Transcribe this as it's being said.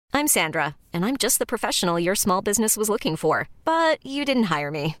I'm Sandra, and I'm just the professional your small business was looking for. But you didn't hire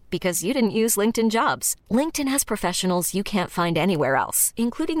me because you didn't use LinkedIn Jobs. LinkedIn has professionals you can't find anywhere else,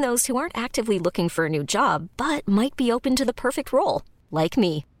 including those who aren't actively looking for a new job, but might be open to the perfect role, like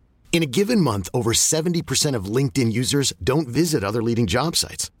me. In a given month, over 70% of LinkedIn users don't visit other leading job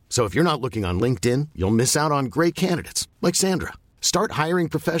sites. So if you're not looking on LinkedIn, you'll miss out on great candidates like Sandra. Start hiring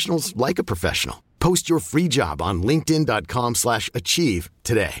professionals like a professional. Post your free job on linkedin.com/achieve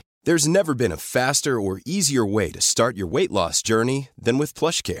today. There's never been a faster or easier way to start your weight loss journey than with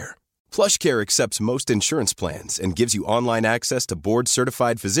PlushCare. PlushCare accepts most insurance plans and gives you online access to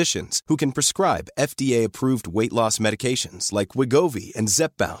board-certified physicians who can prescribe FDA-approved weight loss medications like Wegovy and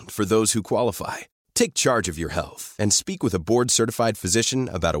Zepbound for those who qualify. Take charge of your health and speak with a board-certified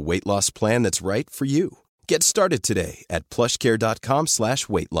physician about a weight loss plan that's right for you. Get started today at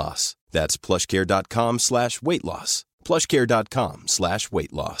plushcare.com/weight loss. That's plushcare.com/weight loss.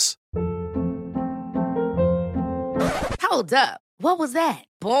 plushcare.com/weight loss. Hold up. What was that?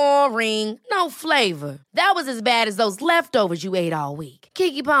 Boring. No flavor. That was as bad as those leftovers you ate all week.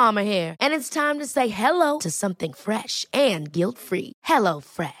 Keke Palmer here, and it's time to say hello to something fresh and guilt-free. Hello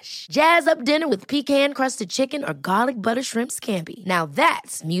Fresh. Jazz up dinner with pecan-crusted chicken or garlic butter shrimp scampi. Now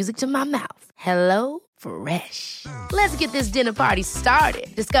that's music to my mouth. Hello Fresh. Let's get this dinner party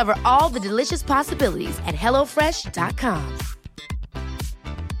started. Discover all the delicious possibilities at HelloFresh.com.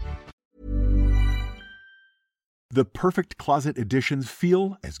 The perfect closet additions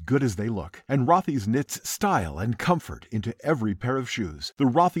feel as good as they look, and Rothy's knits style and comfort into every pair of shoes. The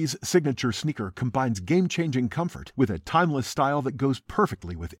Rothy's signature sneaker combines game-changing comfort with a timeless style that goes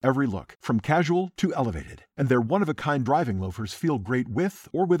perfectly with every look, from casual to elevated. And their one-of-a-kind driving loafers feel great with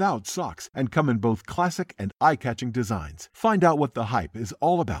or without socks and come in both classic and eye-catching designs. Find out what the hype is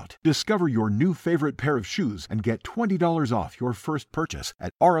all about. Discover your new favorite pair of shoes and get $20 off your first purchase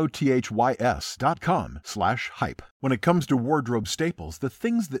at rothys.com/hype. When it comes to wardrobe staples, the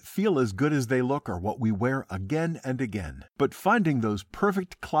things that feel as good as they look are what we wear again and again. But finding those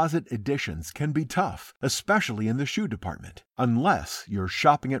perfect closet additions can be tough, especially in the shoe department. Unless you're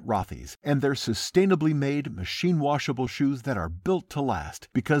shopping at Rothy's and their sustainably made, machine-washable shoes that are built to last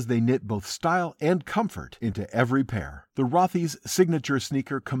because they knit both style and comfort into every pair. The Rothy's signature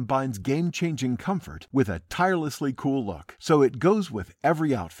sneaker combines game-changing comfort with a tirelessly cool look, so it goes with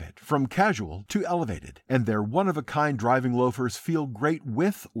every outfit, from casual to elevated. And their one-of-a-kind driving loafers feel great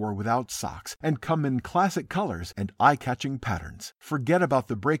with or without socks and come in classic colors and eye-catching patterns. Forget about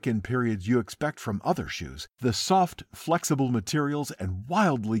the break-in periods you expect from other shoes. The soft, flexible materials and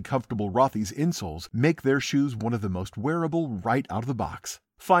wildly comfortable Rothy's insoles make their shoes one of the most wearable right out of the box.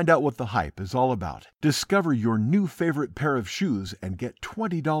 Find out what the hype is all about. Discover your new favorite pair of shoes and get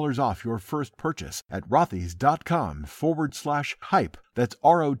 $20 off your first purchase at rothys.com/hype. That's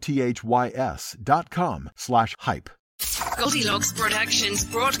ROTHYS.com/hype. Goldilocks Productions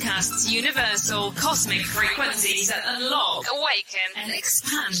broadcasts universal cosmic frequencies that unlock, awaken, and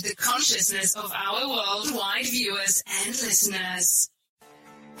expand the consciousness of our worldwide viewers and listeners.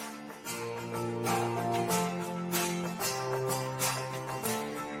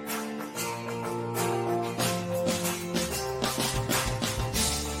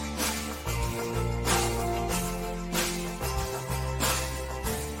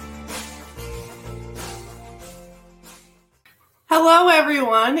 Hello,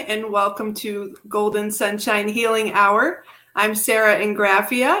 everyone, and welcome to Golden Sunshine Healing Hour. I'm Sarah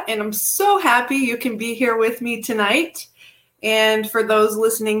Ingraffia, and I'm so happy you can be here with me tonight. And for those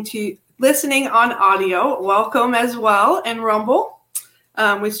listening on audio, welcome as well, and Rumble.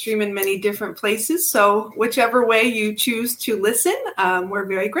 We stream in many different places, so whichever way you choose to listen, we're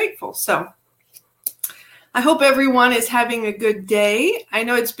very grateful. So I hope everyone is having a good day. I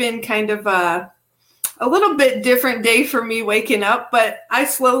know it's been kind of a little bit different day for me waking up, but I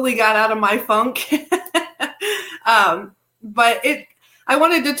slowly got out of my funk. I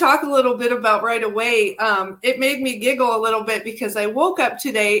wanted to talk a little bit about right away. It made me giggle a little bit because I woke up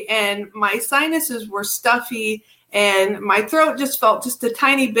today and my sinuses were stuffy and my throat just felt just a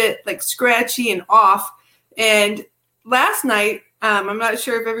tiny bit like scratchy and off. And last night, I'm not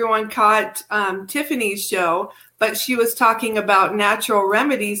sure if everyone caught Tiffany's show, but she was talking about natural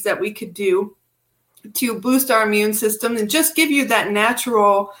remedies that we could do to boost our immune system and just give you that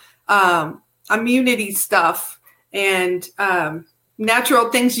natural immunity stuff and natural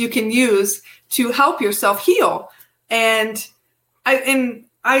things you can use to help yourself heal. And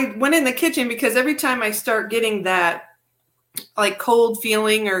I went in the kitchen because every time I start getting that like cold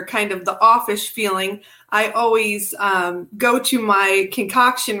feeling or kind of the offish feeling, I always go to my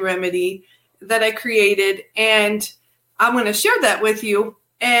concoction remedy that I created, and I'm going to share that with you.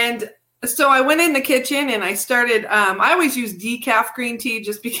 And so I went in the kitchen and I started, I always use decaf green tea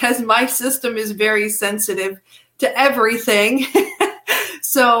just because my system is very sensitive to everything.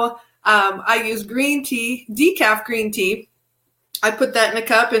 So I use green tea, decaf green tea. I put that in a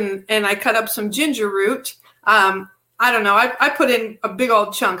cup and I cut up some ginger root. I don't know. I put in a big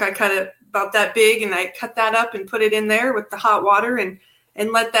old chunk. I cut it about that big and I cut that up and put it in there with the hot water and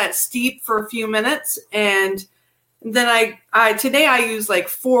let that steep for a few minutes. And then today I use like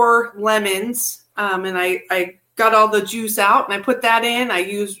 4 lemons, and I got all the juice out and I put that in. I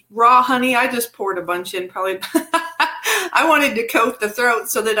used raw honey. I just poured a bunch in, probably. I wanted to coat the throat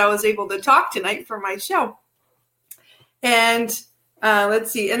so that I was able to talk tonight for my show. And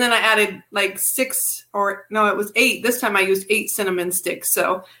let's see. And then I added like 8. This time I used 8 cinnamon sticks.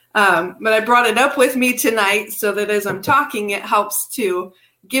 So, but I brought it up with me tonight so that as I'm talking, it helps to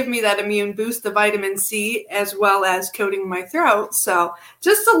give me that immune boost, the vitamin C, as well as coating my throat. So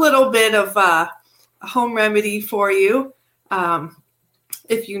just a little bit of a home remedy for you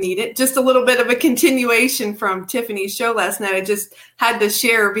if you need it. Just a little bit of a continuation from Tiffany's show last night. I just had to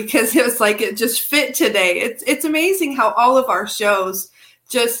share because it was like it just fit today. It's amazing how all of our shows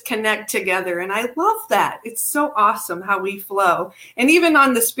just connect together. And I love that. It's so awesome how we flow. And even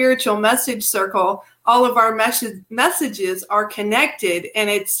on the Spiritual Message Circle, all of our messages are connected, and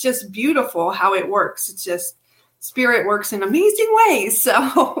it's just beautiful how it works. It's just Spirit works in amazing ways.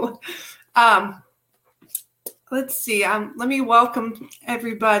 So let's see. Let me welcome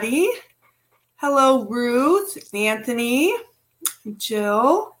everybody. Hello, Ruth, Anthony,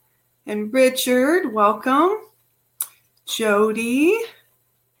 Jill, and Richard. Welcome. Jody.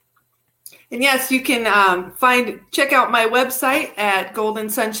 And yes, you can check out my website at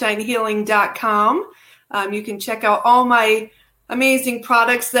goldensunshinehealing.com. You can check out all my amazing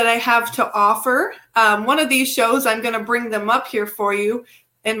products that I have to offer. One of these shows, I'm going to bring them up here for you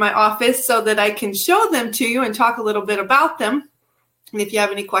in my office so that I can show them to you and talk a little bit about them. And if you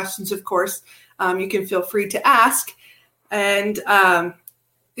have any questions, of course, you can feel free to ask. And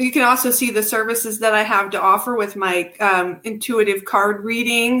you can also see the services that I have to offer with my intuitive card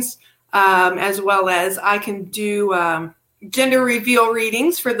readings, as well as I can do gender reveal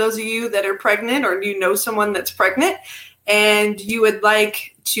readings for those of you that are pregnant or you know someone that's pregnant and you would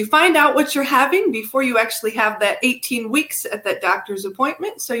like to find out what you're having before you actually have that 18 weeks at that doctor's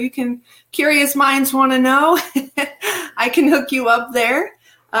appointment. So you can, curious minds want to know, I can hook you up there,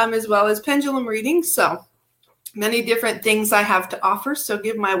 as well as pendulum readings. So many different things I have to offer. So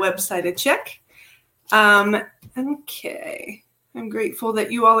give my website a check. Okay. I'm grateful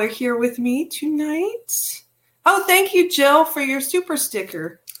that you all are here with me tonight. Oh, thank you, Jill, for your super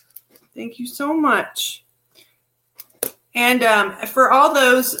sticker. Thank you so much. And for all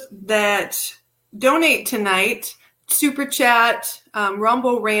those that donate tonight, Super Chat,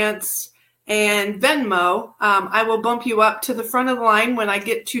 Rumble Rants, and Venmo, I will bump you up to the front of the line when I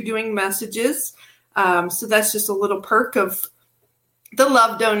get to doing messages. So that's just a little perk of the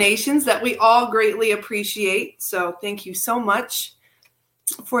love donations that we all greatly appreciate. So thank you so much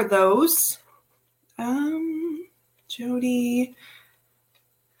for those. Jody,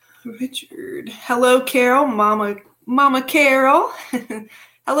 Richard. Hello, Carol, Mama Carol.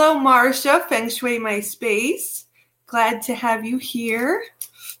 Hello, Marcia, Feng Shui My Space. Glad to have you here.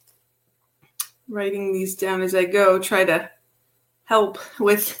 Writing these down as I go, try to help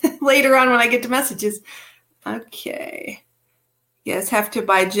with later on when I get to messages. Okay. Yes, have to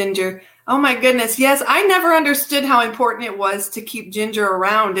buy ginger. Oh my goodness. Yes, I never understood how important it was to keep ginger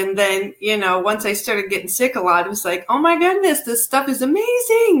around. And then, once I started getting sick a lot, it was like, oh my goodness, this stuff is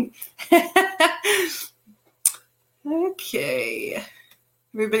amazing. Okay.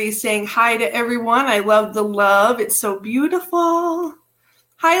 Everybody's saying hi to everyone. I love the love. It's so beautiful.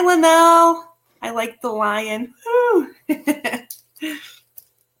 Hi, Linnell. I like the lion. Woo.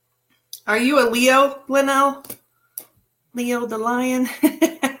 Are you a Leo, Linnell? Leo the lion.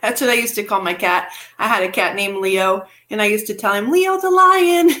 That's what I used to call my cat. I had a cat named Leo, and I used to tell him, Leo the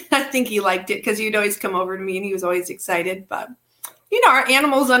lion. I think he liked it because he'd always come over to me, and he was always excited. But, our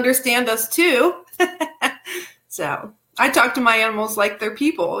animals understand us, too. So I talk to my animals like they're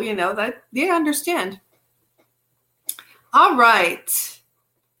people, that they understand. All right.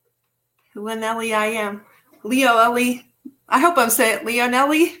 Linnelli, I am. Leo Ellie. I hope I'm saying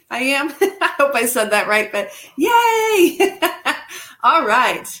Leonelli. I am. I hope I said that right, but yay! All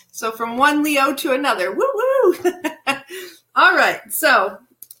right. So from one Leo to another. Woo woo! All right. So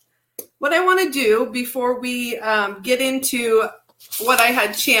what I want to do before we get into what I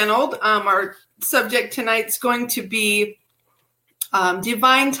had channeled, our subject tonight's going to be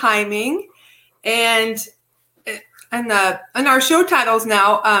divine timing. And our show titles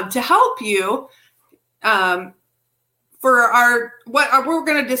now to help you for what we're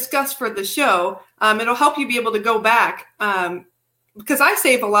going to discuss for the show. It'll help you be able to go back because I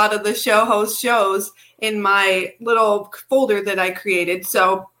save a lot of the show host shows in my little folder that I created.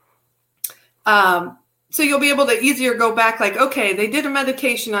 So you'll be able to easier go back like, okay, they did a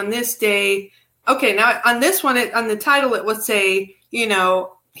meditation on this day. Okay, now on this one, on the title, it would say,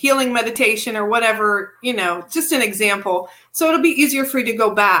 healing meditation or whatever, just an example. So it'll be easier for you to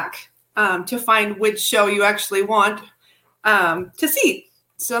go back to find which show you actually want to see.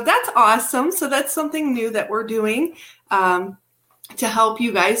 So that's awesome. So that's something new that we're doing to help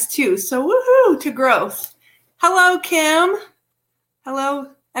you guys too. So woohoo to growth. Hello, Kim.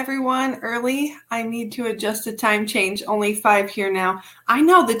 Hello, everyone. Early. I need to adjust the time change. Only 5 here now. I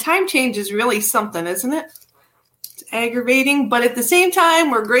know the time change is really something, isn't it? It's aggravating, but at the same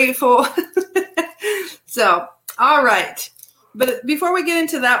time, we're grateful. So, all right. But before we get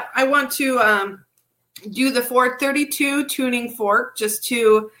into that, I want to do the 432 tuning fork just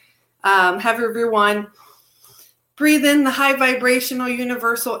to have everyone breathe in the high vibrational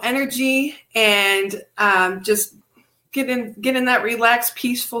universal energy and just get in that relaxed,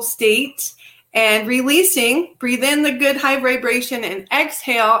 peaceful state and releasing. Breathe in the good high vibration and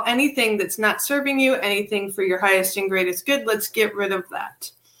exhale anything that's not serving you, anything for your highest and greatest good. Let's get rid of that.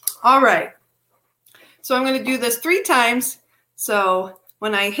 All right. So I'm going to do this 3 times. So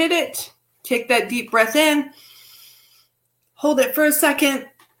when I hit it, take that deep breath in, hold it for a second,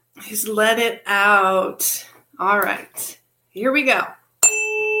 just let it out. All right, here we go.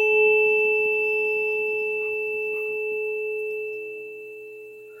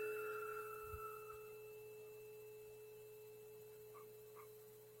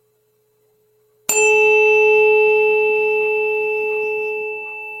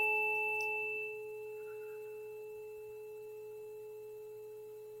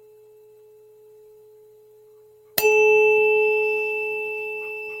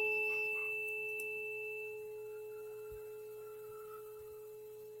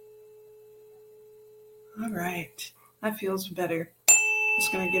 All right, that feels better.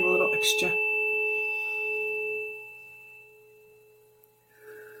 Just going to give a little extra.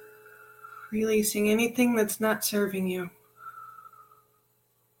 Releasing anything that's not serving you.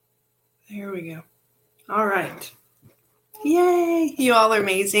 There we go. All right. Yay, you all are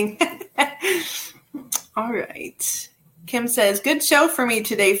amazing. All right. Kim says, good show for me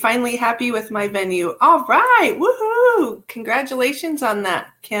today. Finally happy with my venue. All right, woohoo. Congratulations on that,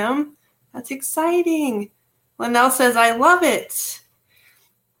 Kim. That's exciting. Linnell says, I love it.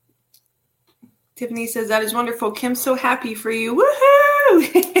 Tiffany says, that is wonderful. Kim's so happy for you.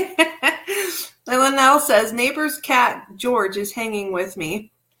 Woohoo! And Linnell says, neighbor's cat, George, is hanging with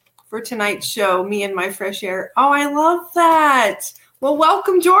me for tonight's show, me and my fresh air. Oh, I love that. Well,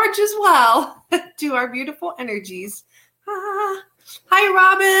 welcome, George, as well to our beautiful energies. Ah. Hi,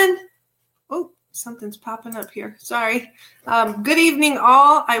 Robin. Oh, something's popping up here. Sorry. Good evening,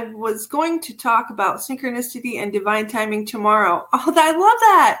 all. I was going to talk about synchronicity and divine timing tomorrow. Oh, I love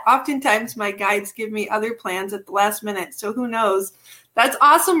that. Oftentimes, my guides give me other plans at the last minute, so who knows? That's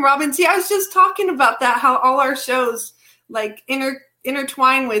awesome, Robin. See, I was just talking about that, how all our shows like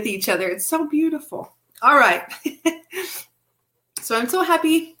intertwine with each other. It's so beautiful. All right. So I'm so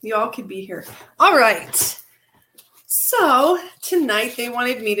happy you all could be here. All right. So tonight they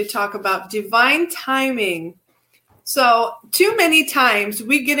wanted me to talk about divine timing. So too many times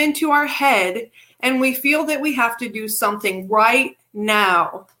we get into our head and we feel that we have to do something right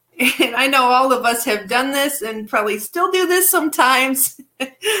now. And I know all of us have done this and probably still do this sometimes.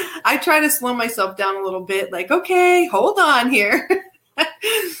 I try to slow myself down a little bit, like, okay, hold on here.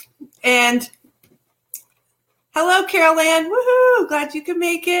 And hello, Carol Ann. Woohoo! Glad you could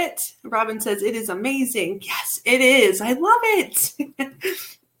make it. Robin says, it is amazing. Yes, it is. I love it.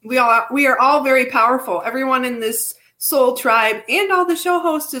 We are all very powerful. Everyone in this soul tribe and all the show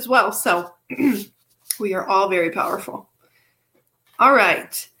hosts as well. So we are all very powerful. All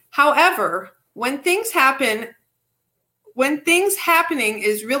right. However, when things happening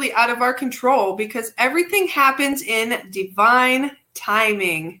is really out of our control because everything happens in divine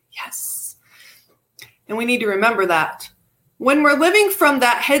timing. Yes. And we need to remember that. When we're living from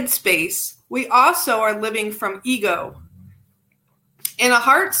that headspace, we also are living from ego. In a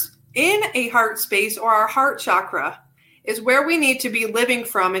heart space or our heart chakra is where we need to be living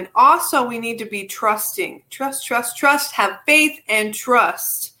from. And also we need to be trusting. Trust, have faith and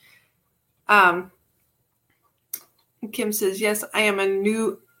trust. Kim says, yes, I am a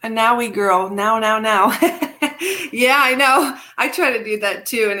nowy girl. Now. Yeah, I know. I try to do that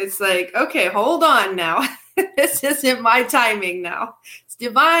too. And it's like, okay, hold on now. This isn't my timing now. It's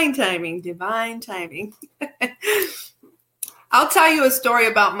divine timing, divine timing. I'll tell you a story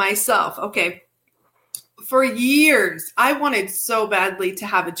about myself. Okay. For years, I wanted so badly to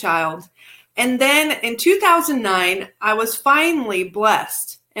have a child. And then in 2009, I was finally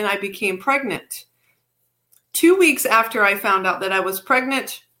blessed and I became pregnant. 2 weeks after I found out that I was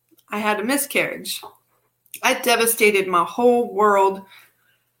pregnant, I had a miscarriage. I devastated my whole world.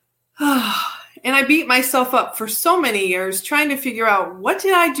 And I beat myself up for so many years trying to figure out what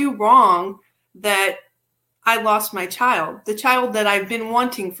did I do wrong that I lost my child, the child that I've been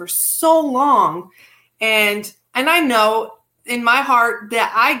wanting for so long. And I know in my heart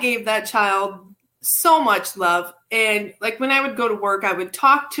that I gave that child so much love. And like when I would go to work, I would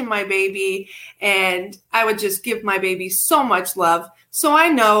talk to my baby and I would just give my baby so much love. So I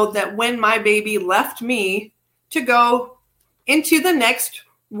know that when my baby left me to go into the next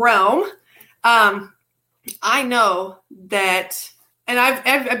realm, I know that, and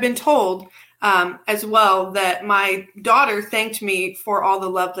I've been told as well that my daughter thanked me for all the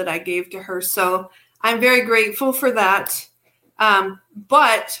love that I gave to her. So I'm very grateful for that.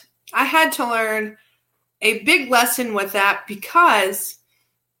 But I had to learn a big lesson with that because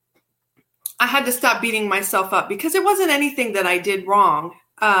I had to stop beating myself up because it wasn't anything that I did wrong.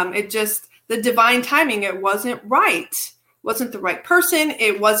 It just, the divine timing, it wasn't right. It wasn't the right person.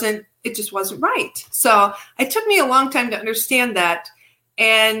 It just wasn't right. So it took me a long time to understand that.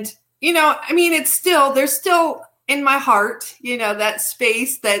 And, I mean, there's still in my heart, that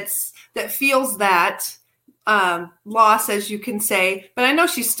space that feels that loss, as you can say, but I know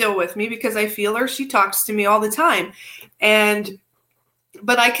she's still with me because I feel her. She talks to me all the time.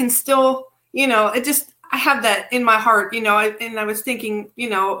 But I can still, I have that in my heart, and I was thinking,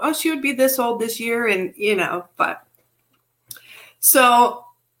 oh, she would be this old this year. And, but so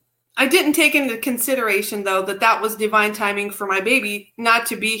I didn't take into consideration though, that was divine timing for my baby not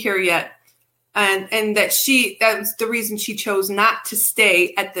to be here yet. And that was the reason she chose not to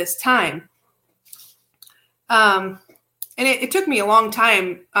stay at this time. And it took me a long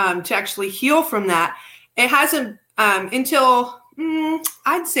time to actually heal from that. It hasn't until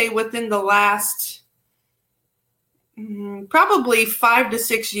I'd say within the last probably 5 to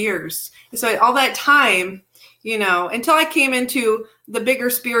 6 years. So all that time, until I came into the bigger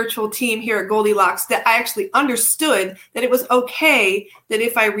spiritual team here at Goldilocks, that I actually understood that it was okay that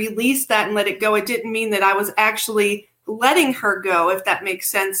if I released that and let it go, it didn't mean that I was actually letting her go, if that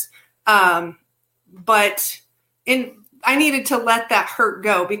makes sense. But I needed to let that hurt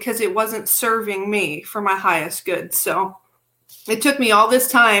go because it wasn't serving me for my highest good. So it took me all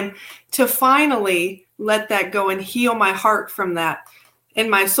this time to finally let that go and heal my heart from that and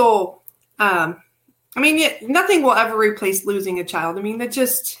my soul. Nothing will ever replace losing a child.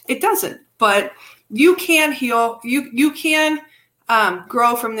 It doesn't, but you can heal. You can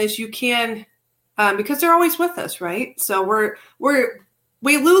grow from this. You can, because they're always with us, right? So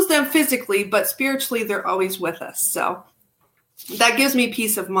we lose them physically, but spiritually, they're always with us. So that gives me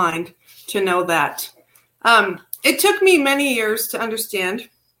peace of mind to know that. It took me many years to understand.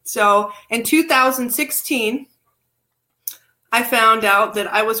 So in 2016, I found out that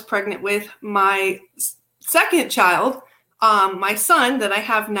I was pregnant with my second child, my son that I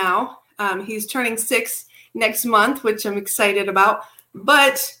have now. He's turning 6 next month, which I'm excited about.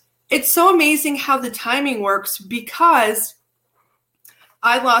 But it's so amazing how the timing works because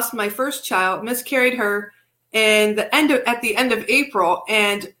I lost my first child, miscarried her at the end of April,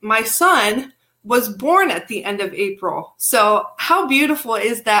 and my son was born at the end of April. So how beautiful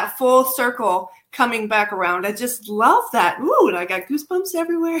is that full circle coming back around? I just love that. Ooh, and I got goosebumps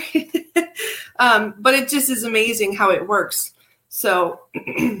everywhere. But it just is amazing how it works. So,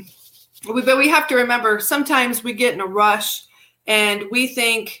 but we have to remember, sometimes we get in a rush and we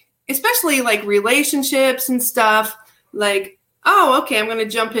think, especially like relationships and stuff, like, oh, okay, I'm going to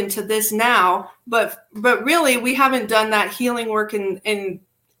jump into this now. But really, we haven't done that healing work and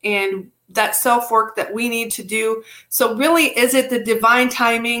that self-work that we need to do. So really, is it the divine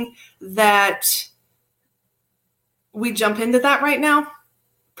timing that we jump into that right now?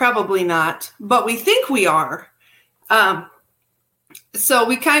 Probably not, but we think we are. So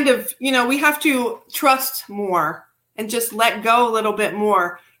we kind of, we have to trust more and just let go a little bit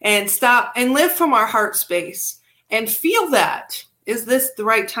more and stop and live from our heart space and feel that, is this the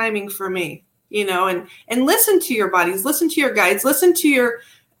right timing for me? And listen to your bodies, listen to your guides, listen to your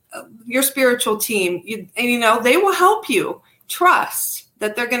spiritual team, and they will help you. Trust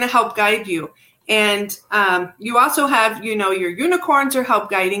that they're going to help guide you. And you also have, your unicorns are help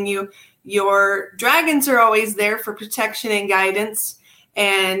guiding you. Your dragons are always there for protection and guidance.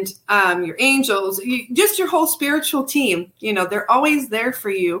 and your angels, just your whole spiritual team. They're always there for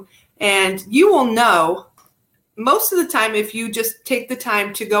you. And you will know most of the time, if you just take the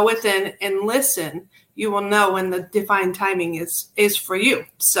time to go within and listen, you will know when the divine timing is for you.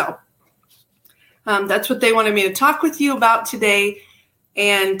 So that's what they wanted me to talk with you about today.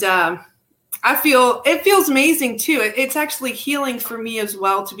 And it feels amazing too. It's actually healing for me as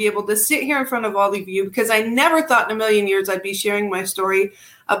well to be able to sit here in front of all of you, because I never thought in a million years I'd be sharing my story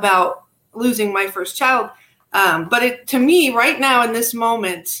about losing my first child. But to me right now in this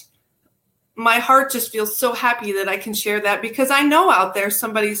moment, my heart just feels so happy that I can share that, because I know out there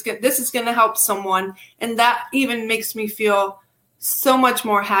this is going to help someone. And that even makes me feel so much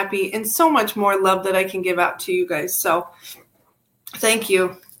more happy and so much more love that I can give out to you guys. So thank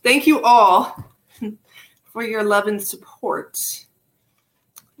you. Thank you all for your love and support.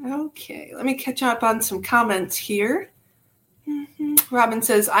 Okay, let me catch up on some comments here. Robin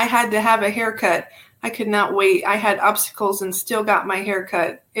says, I had to have a haircut. I could not wait. I had obstacles and still got my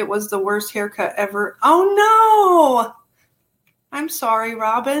haircut. It was the worst haircut ever. Oh, no. I'm sorry,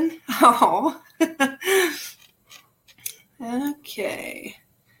 Robin. Oh. Okay.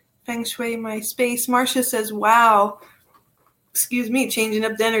 Feng Shui my space. Marcia says, wow. Excuse me, changing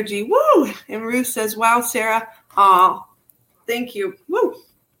up the energy. Woo! And Ruth says, wow, Sarah. Aw, thank you. Woo!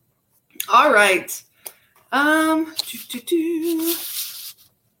 All right.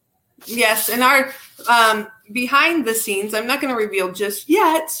 Yes, and our behind the scenes, I'm not going to reveal just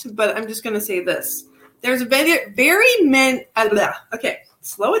yet, but I'm just going to say this. There's okay,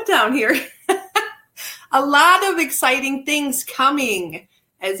 slow it down here. A lot of exciting things coming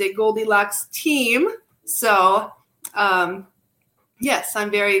as a Goldilocks team. So, yes, I'm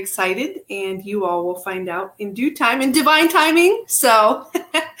very excited, and you all will find out in due time, in divine timing. So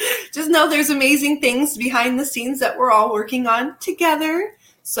just know there's amazing things behind the scenes that we're all working on together.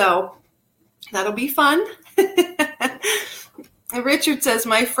 So that'll be fun. And Richard says,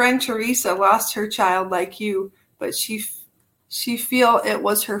 my friend Teresa lost her child like you, but she feel it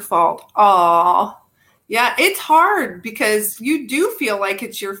was her fault. Aw. Yeah, it's hard because you do feel like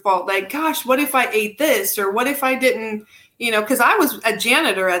it's your fault. Like, gosh, what if I ate this? Or what if I didn't, because I was a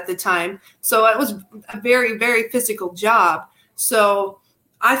janitor at the time. So it was a very, very physical job. So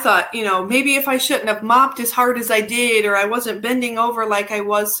I thought, maybe if I shouldn't have mopped as hard as I did, or I wasn't bending over like I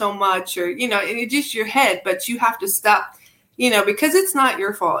was so much, or, it's just your head, but you have to stop, because it's not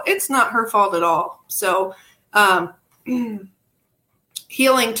your fault. It's not her fault at all. So,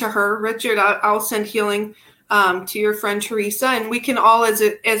 healing to her, Richard, I'll send healing, to your friend Teresa, and we can all as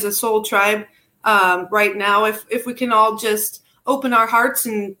a soul tribe, right now, if we can all just open our hearts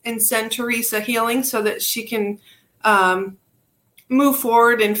and send Teresa healing so that she can, move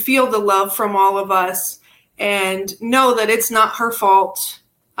forward and feel the love from all of us and know that it's not her fault.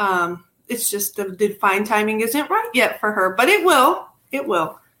 It's just the divine timing isn't right yet for her, but it will,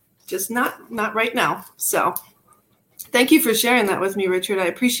 just not right now. So thank you for sharing that with me, Richard. I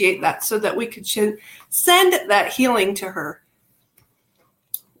appreciate that, so that we could send that healing to her.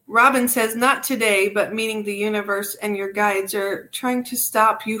 Robin says, not today, but meaning the universe and your guides are trying to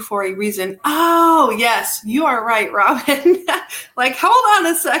stop you for a reason. Oh, yes, you are right, Robin. Like, hold on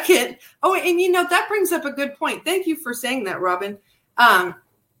a second. Oh, and that brings up a good point. Thank you for saying that, Robin.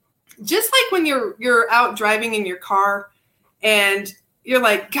 Just like when you're out driving in your car and you're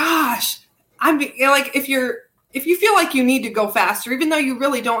like, gosh, if you feel like you need to go faster, even though you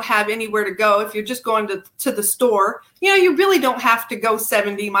really don't have anywhere to go, if you're just going to the store, you really don't have to go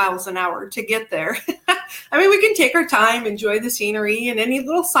 70 miles an hour to get there. I mean, we can take our time, enjoy the scenery, and any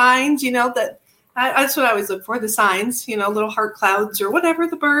little signs, that's what I always look for, the signs, little heart clouds or whatever,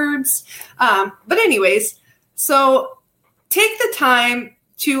 the birds. But anyways, so take the time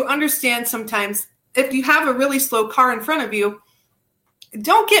to understand sometimes if you have a really slow car in front of you,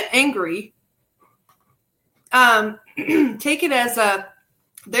 don't get angry. Take it as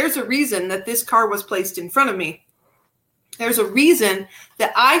there's a reason that this car was placed in front of me. There's a reason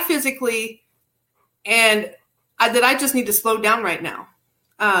that I physically that I just need to slow down right now.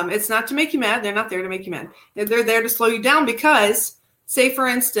 It's not to make you mad. They're not there to make you mad. They're there to slow you down because, say, for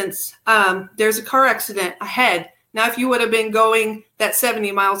instance, there's a car accident ahead. Now, if you would have been going that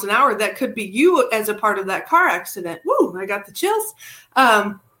 70 miles an hour, that could be you as a part of that car accident. Woo, I got the chills.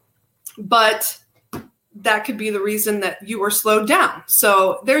 But that could be the reason that you were slowed down.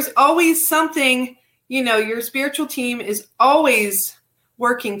 So there's always something, your spiritual team is always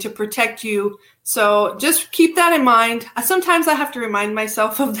working to protect you. So just keep that in mind. Sometimes I have to remind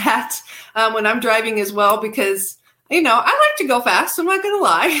myself of that when I'm driving as well, because, I like to go fast. I'm not going to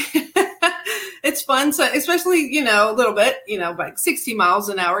lie. it's fun. So especially, a little bit, like 60 miles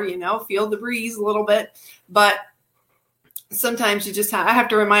an hour, feel the breeze a little bit. But sometimes I have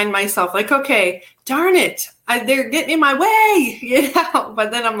to remind myself, like, okay, darn it, they're getting in my way,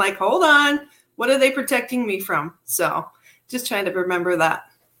 But then I'm like, hold on, what are they protecting me from? So just trying to remember that.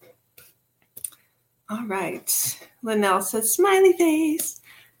 All right. Linnell says, smiley face.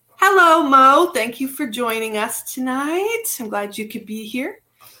 Hello, Mo. Thank you for joining us tonight. I'm glad you could be here.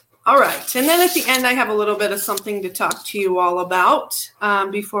 All right. And then at the end, I have a little bit of something to talk to you all about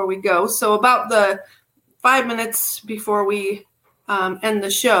before we go. So about the 5 minutes before we end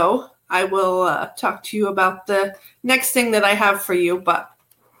the show, I will talk to you about the next thing that I have for you. But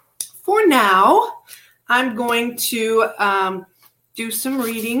for now, I'm going to do some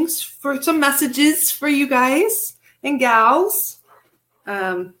readings for some messages for you guys and gals.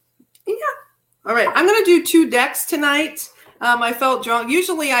 All right. I'm going to do 2 decks tonight. I felt drawn.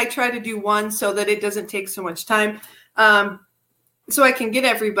 Usually I try to do one so that it doesn't take so much time, so I can get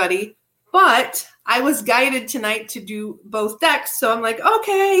everybody. But I was guided tonight to do both decks. So I'm like,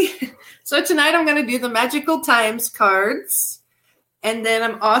 okay. So tonight I'm going to do the Magical Times cards. And then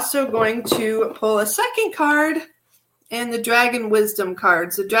I'm also going to pull a second card and the Dragon Wisdom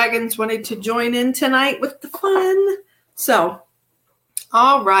cards. The dragons wanted to join in tonight with the fun. So,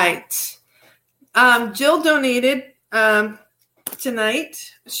 all right. Jill donated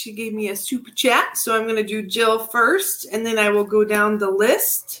tonight. She gave me a super chat. So I'm going to do Jill first, and then I will go down the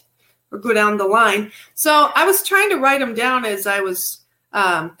list or go down the line. So I was trying to write them down as I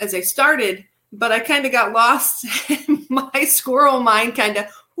started, but I kind of got lost. My squirrel mind kind of,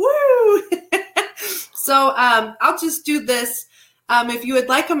 woo! So I'll just do this. If you would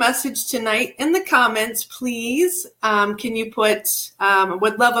like a message tonight in the comments, please, can you put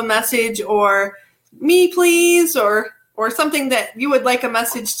would love a message or me, please, or something that you would like a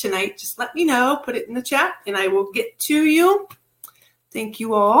message tonight. Just let me know. Put it in the chat, and I will get to you. Thank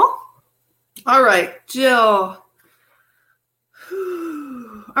you all. All right, Jill.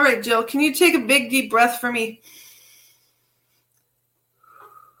 All right, Jill, can you take a big, deep breath for me?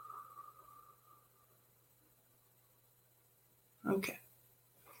 Okay.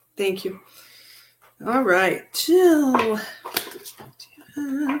 Thank you. All right, Jill.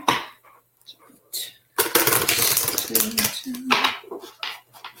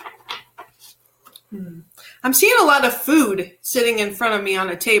 I'm seeing a lot of food sitting in front of me on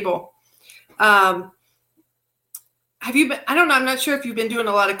a table. Have you been, I don't know, I'm not sure if you've been doing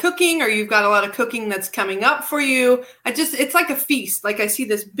a lot of cooking or you've got a lot of cooking that's coming up for you. It's like a feast. Like I see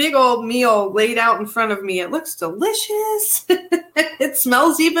this big old meal laid out in front of me. It looks delicious. It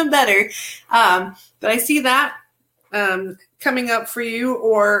smells even better. But I see that coming up for you,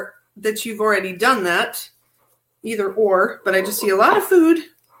 or that you've already done that. Either or, but I just see a lot of food.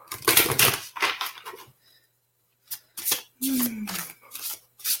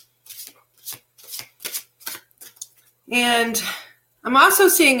 And I'm also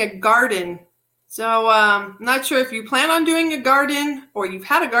seeing a garden. So I'm not sure if you plan on doing a garden or you've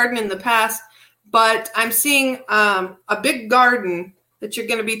had a garden in the past, but I'm seeing a big garden that you're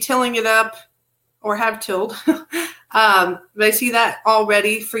going to be tilling it up or have tilled. But I see that all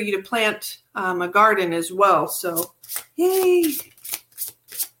ready for you to plant a garden as well. So, yay.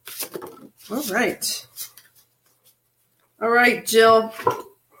 All right. All right, Jill.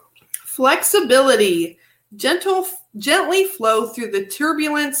 Flexibility. Gently flow through the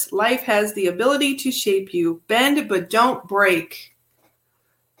turbulence. Life has the ability to shape you. Bend, but don't break.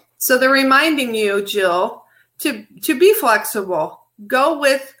 So they're reminding you, Jill, to be flexible. Go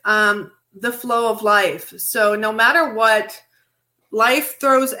with the flow of life. So no matter what life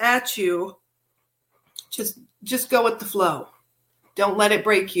throws at you, just go with the flow. Don't let it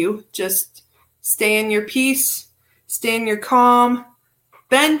break you. Just stay in your peace. Stay in your calm.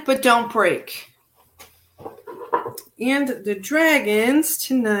 Bend, but don't break. And the dragons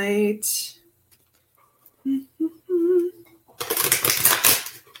tonight.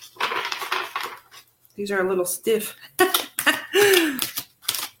 These are a little stiff.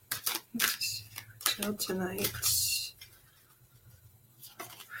 Chill tonight.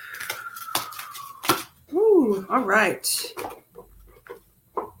 Ooh, all right.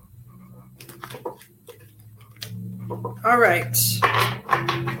 All right.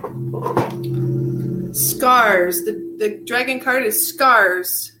 Scars. The dragon card is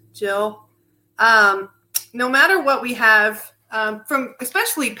scars, Jill. No matter what we have, from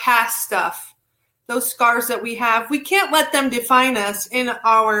especially past stuff, those scars that we have, we can't let them define us in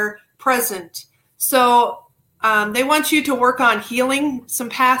our present. So they want you to work on healing some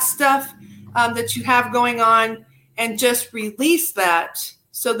past stuff that you have going on and just release that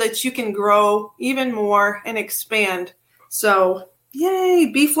so that you can grow even more and expand. So, yay,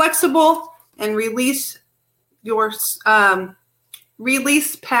 be flexible and release your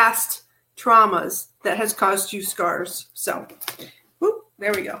release past traumas that has caused you scars. So, whoop,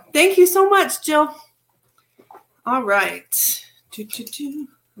 there we go. Thank you so much, Jill. All right. I'm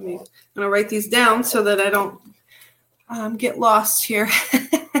going to write these down so that I don't get lost here.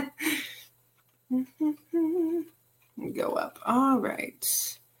 Go up. All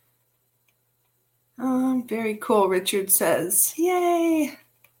right. Very cool, Richard says. Yay.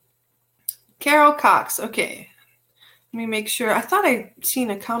 Carol Cox. Okay. Let me make sure. I thought I'd seen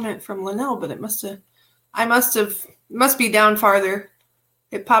a comment from Linnell, but it must be down farther.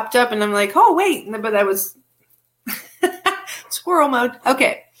 It popped up and I'm like, oh, wait. But I was squirrel mode.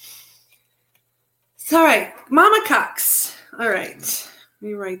 Okay. All right. Mama Cox. All right. Let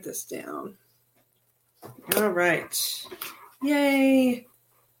me write this down. All right. Yay.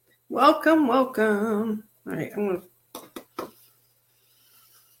 Welcome, welcome. All right. I'm going to.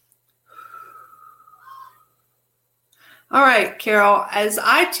 All right, Carol, as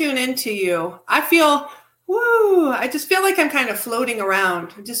I tune into you, I just feel like I'm kind of floating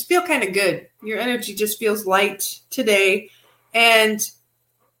around. I just feel kind of good. Your energy just feels light today. And,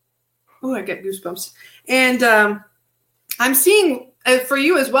 I got goosebumps. And I'm seeing, for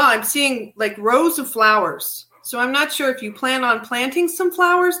you as well, I'm seeing like rows of flowers. So I'm not sure if you plan on planting some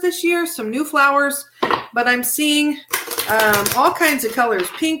flowers this year, some new flowers, but I'm seeing all kinds of colors,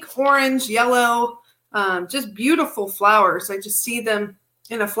 pink, orange, yellow, just beautiful flowers. I just see them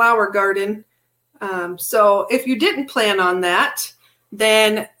in a flower garden. So if you didn't plan on that,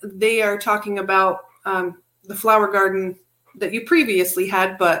 then they are talking about the flower garden that you previously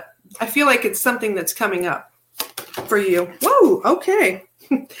had, but I feel like it's something that's coming up for you. Whoa, okay.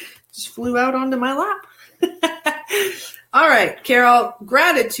 Just flew out onto my lap. All right, Carol,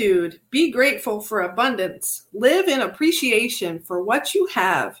 gratitude. Be grateful for abundance. Live in appreciation for what you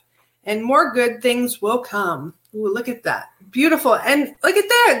have, and more good things will come. Ooh, look at that. Beautiful. And look at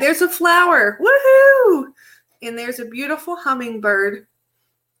there. There's a flower. Woohoo! And there's a beautiful hummingbird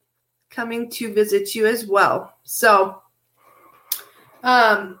coming to visit you as well. So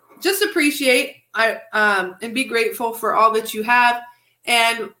just appreciate and be grateful for all that you have.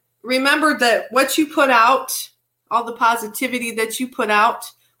 And remember that what you put out, all the positivity that you put out,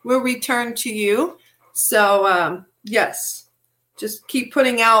 will return to you. So, yes, just keep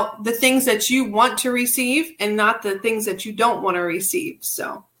putting out the things that you want to receive and not the things that you don't want to receive.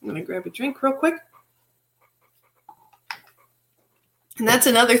 So I'm going to grab a drink real quick. And that's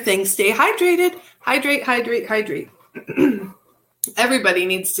another thing. Stay hydrated. Hydrate, hydrate, hydrate. Everybody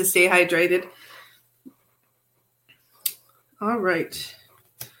needs to stay hydrated. All right.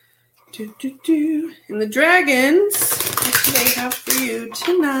 And the dragons, what do they have for you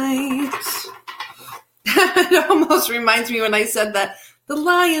tonight? It almost reminds me when I said that. The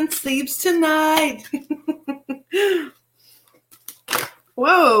lion sleeps tonight.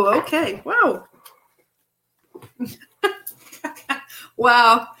 Whoa, okay. Whoa.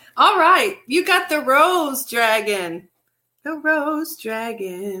 Wow. All right. You got the rose dragon. The rose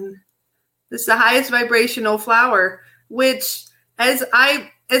dragon. This is the highest vibrational flower, which as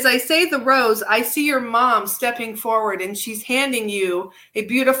I say the rose, I see your mom stepping forward and she's handing you a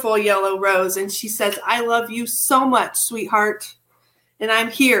beautiful yellow rose. And she says, I love you so much, sweetheart. And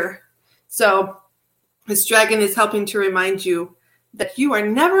I'm here. So this dragon is helping to remind you that you are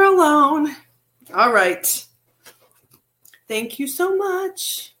never alone. All right. Thank you so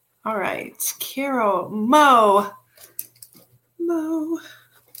much. All right. Carol, Mo. All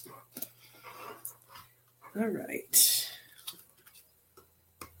right.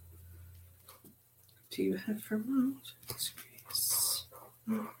 Do you have for Mo?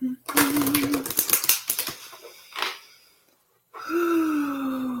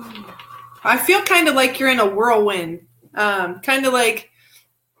 I feel kind of like you're in a whirlwind. Kind of like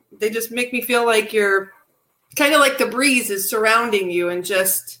they just make me feel like you're kind of like the breeze is surrounding you and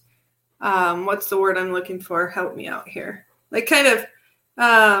just, what's the word I'm looking for? Help me out here. Like kind of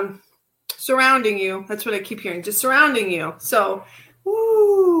surrounding you. That's what I keep hearing. Just surrounding you. So,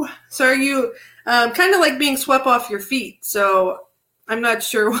 woo. So are you kind of like being swept off your feet? So I'm not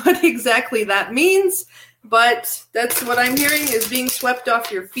sure what exactly that means, but that's what I'm hearing is being swept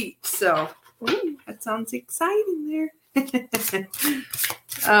off your feet. So that sounds exciting there.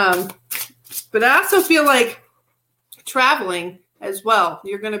 But I also feel like traveling as well.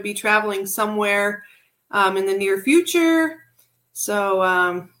 You're going to be traveling somewhere in the near future. So,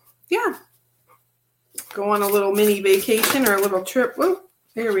 yeah. Go on a little mini vacation or a little trip. Whoa,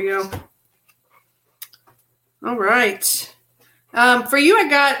 there we go. All right. For you, I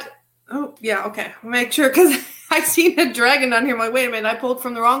got, oh, yeah, okay. Make sure, because I seen a dragon on here. I'm like, wait a minute, I pulled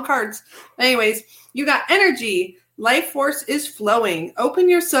from the wrong cards. Anyways, you got energy. Life force is flowing. Open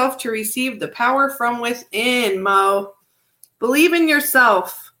yourself to receive the power from within, Mo. Believe in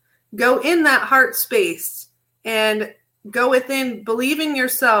yourself. Go in that heart space and go within. Believe in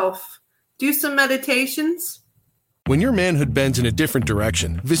yourself. Do some meditations. When your manhood bends in a different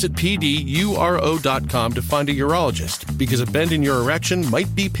direction, visit PDURO.com to find a urologist, because a bend in your erection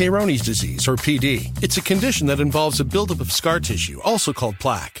might be Peyronie's disease, or PD. It's a condition that involves a buildup of scar tissue, also called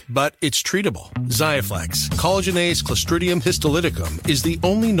plaque, but it's treatable. Xiaflex, collagenase Clostridium histolyticum, is the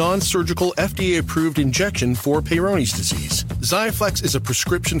only non-surgical FDA-approved injection for Peyronie's disease. Xiaflex is a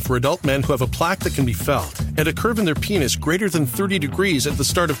prescription for adult men who have a plaque that can be felt, and a curve in their penis greater than 30 degrees at the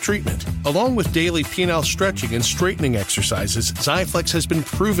start of treatment. Along with daily penile stretching and straightening exercises, Xiaflex has been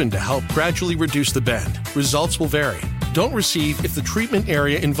proven to help gradually reduce the bend. Results will vary. Don't receive if the treatment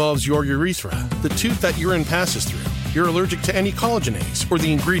area involves your urethra, the tooth that urine passes through, you're allergic to any collagenase, or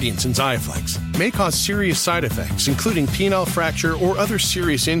the ingredients in Xiaflex. May cause serious side effects, including penile fracture or other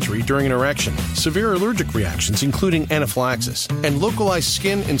serious injury during an erection, severe allergic reactions, including anaphylaxis, and localized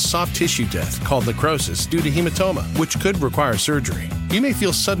skin and soft tissue death called necrosis due to hematoma, which could require surgery. You may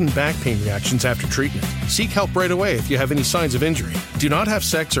feel sudden back pain reactions after treatment. Seek help right away if you have any signs of injury. Do not have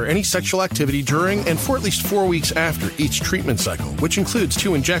sex or any sexual activity during and for at least 4 weeks after each treatment cycle, which includes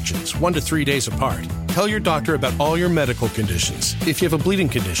 2 injections, 1 to 3 days apart. Tell your doctor about all your medical conditions. If you have a bleeding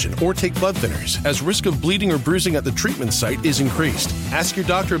condition or take blood thinners, as risk of bleeding or bruising at the treatment site is increased. Ask your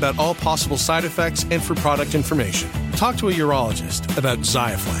doctor about all possible side effects and for product information. Talk to a urologist about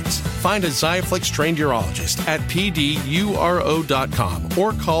Xiaflex. Find a Xiaflex-trained urologist at pduro.com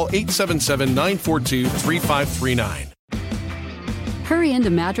or call 877-942-3539. Hurry into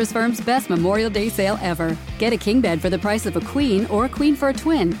Mattress Firm's best Memorial Day sale ever. Get a king bed for the price of a queen or a queen for a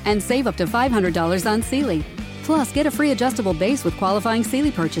twin and save up to $500 on Sealy. Plus, get a free adjustable base with qualifying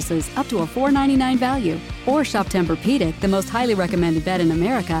Sealy purchases up to a $499 value. Or shop Tempur-Pedic, the most highly recommended bed in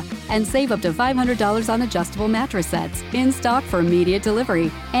America, and save up to $500 on adjustable mattress sets in stock for immediate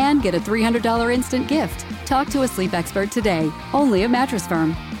delivery. And get a $300 instant gift. Talk to a sleep expert today, only at Mattress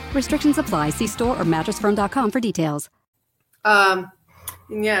Firm. Restrictions apply. See store or mattressfirm.com for details.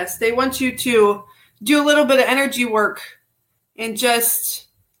 Yes, they want you to do a little bit of energy work and just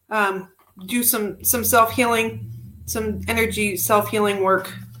do some self-healing, some energy self-healing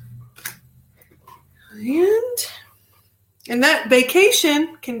work. And that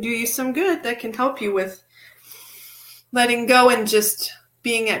vacation can do you some good. That can help you with letting go and just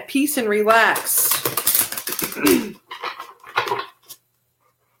being at peace and relax.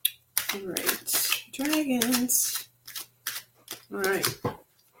 All right, dragons. All right.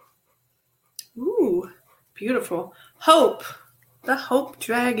 Ooh, beautiful. Hope. The Hope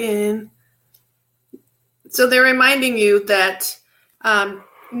Dragon. So they're reminding you that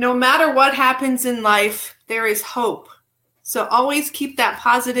no matter what happens in life, there is hope. So always keep that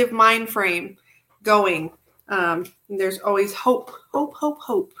positive mind frame going. There's always hope, hope, hope,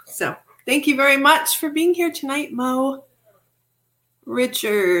 hope. So thank you very much for being here tonight, Mo.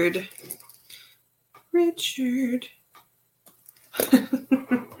 Richard.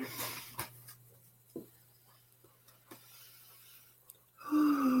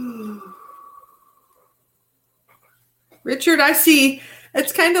 Richard, I see,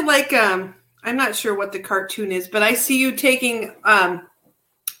 it's kind of like, I'm not sure what the cartoon is, but I see you taking,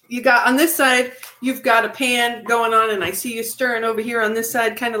 you got on this side, you've got a pan going on, and I see you stirring over here on this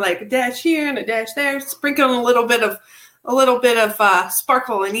side, kind of like a dash here and a dash there, sprinkling a little bit of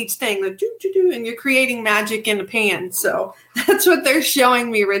sparkle in each thing, and you're creating magic in a pan. So that's what they're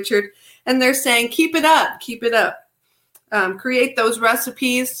showing me, Richard. And they're saying, keep it up. Create those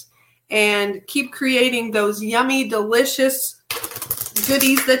recipes and keep creating those yummy, delicious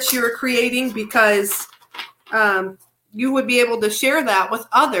goodies that you're creating, because you would be able to share that with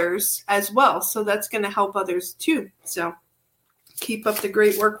others as well. So that's going to help others too. So keep up the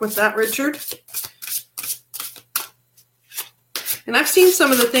great work with that, Richard. And I've seen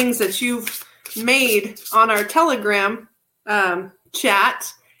some of the things that you've made on our Telegram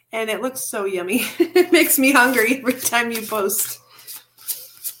chat, and it looks so yummy. It makes me hungry every time you post.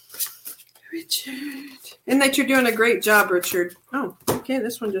 Richard. And that you're doing a great job, Richard. Oh, okay.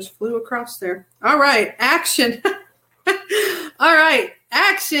 This one just flew across there. All right. Action. All right.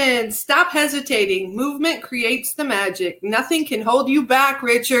 Action. Stop hesitating. Movement creates the magic. Nothing can hold you back,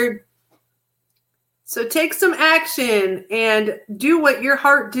 Richard. So take some action and do what your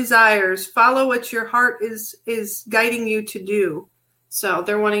heart desires. Follow what your heart is guiding you to do. So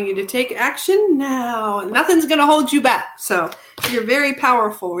they're wanting you to take action now. Nothing's going to hold you back. So you're very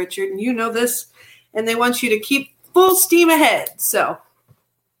powerful, Richard, and you know this. And they want you to keep full steam ahead. So,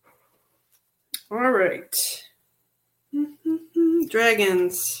 all right.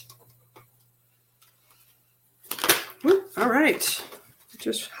 Dragons. Woo, all right.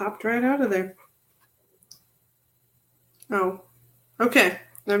 Just hopped right out of there. Oh, okay.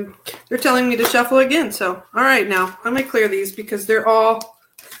 They're telling me to shuffle again. So, all right, now I'm gonna clear these because they're all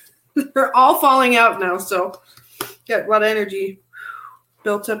falling out now. So, got a lot of energy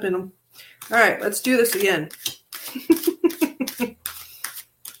built up in them. All right, let's do this again.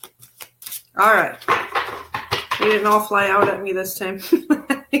 All right. They didn't all fly out at me this time.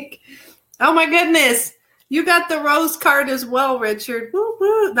 Oh my goodness. You got the rose card as well, Richard. Woo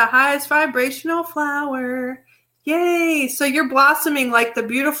woo, the highest vibrational flower. Yay. So you're blossoming like the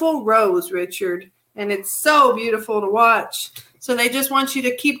beautiful rose, Richard. And it's so beautiful to watch. So they just want you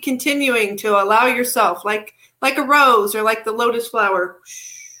to keep continuing to allow yourself, like a rose or like the lotus flower.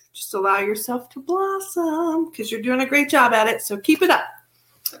 Just allow yourself to blossom because you're doing a great job at it. So keep it up.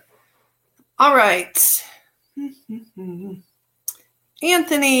 All right.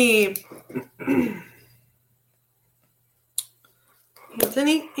 Anthony.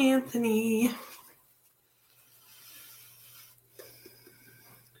 Anthony.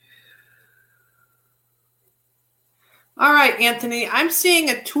 All right, Anthony, I'm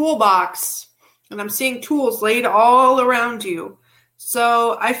seeing a toolbox, and I'm seeing tools laid all around you.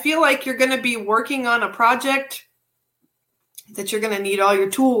 So I feel like you're going to be working on a project that you're going to need all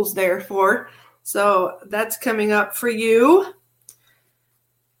your tools there for. So that's coming up for you.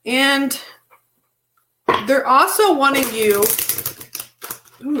 And they're also wanting you,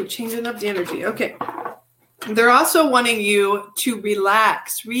 changing up the energy. Okay. They're also wanting you to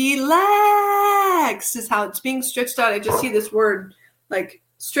relax. Relax is how it's being stretched out. I just see this word like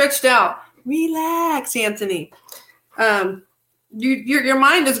stretched out. Relax, Anthony. Your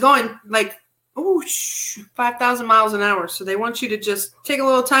mind is going like, 5,000 miles an hour. So they want you to just take a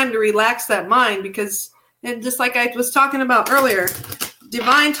little time to relax that mind because, and just like I was talking about earlier,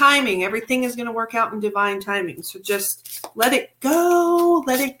 divine timing. Everything is going to work out in divine timing. So just let it go.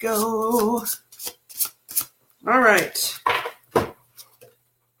 Let it go. All right.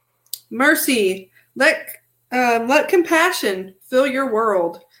 Mercy. Let compassion fill your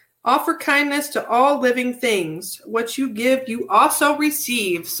world. Offer kindness to all living things. What you give, you also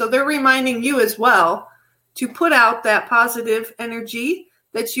receive. So they're reminding you as well to put out that positive energy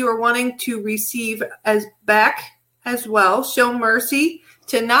that you are wanting to receive as back as well. Show mercy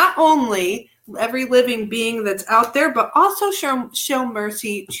to not only every living being that's out there, but also show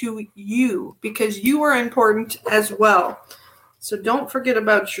mercy to you because you are important as well. So don't forget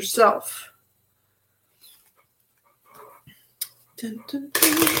about yourself. Dun, dun,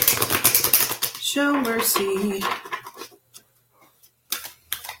 dun. Show mercy.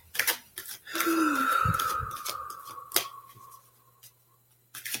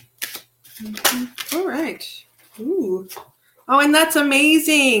 All right. Ooh. Oh, and that's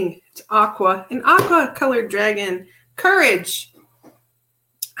amazing. It's aqua. An aqua-colored dragon. Courage.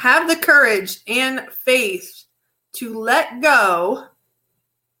 Have the courage and faith to let go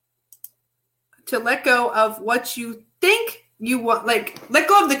of what you think you want, like let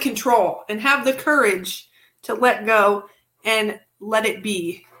go of the control and have the courage to let go and let it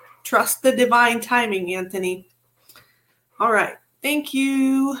be. Trust the divine timing, Anthony. All right. Thank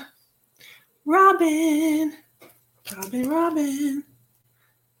you. Robin.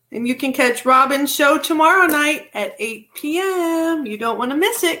 And you can catch Robin's show tomorrow night at 8 p.m. You don't want to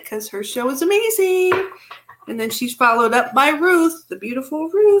miss it because her show is amazing. And then she's followed up by Ruth, the beautiful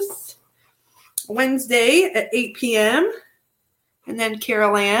Ruth, Wednesday at 8 p.m. And then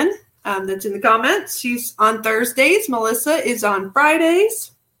Carol Ann, that's in the comments. She's on Thursdays. Melissa is on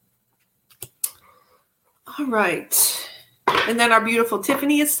Fridays. All right. And then our beautiful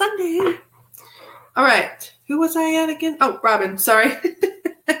Tiffany is Sunday. All right. Who was I at again? Oh, Robin. Sorry.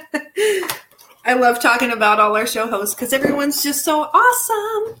 I love talking about all our show hosts because everyone's just so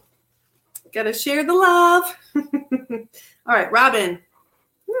awesome. Got to share the love. All right, Robin.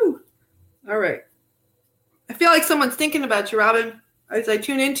 Woo. All right. I feel like someone's thinking about you, Robin. As I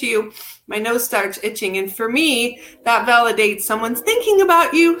tune into you, my nose starts itching. And for me, that validates someone's thinking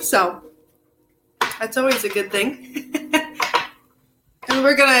about you. So that's always a good thing. And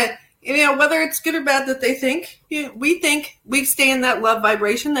we're going to, whether it's good or bad that they think, we stay in that love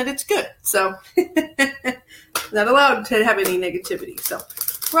vibration that it's good. So not allowed to have any negativity. So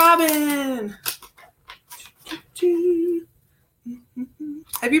Robin.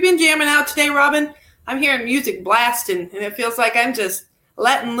 Have you been jamming out today, Robin? I'm hearing music blasting, and it feels like I'm just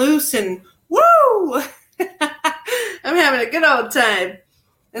letting loose and woo! I'm having a good old time.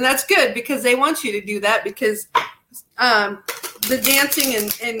 And that's good because they want you to do that because the dancing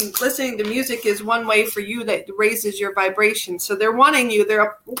and listening to music is one way for you that raises your vibration. So they're wanting you,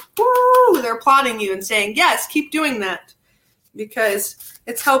 they're applauding you and saying, yes, keep doing that because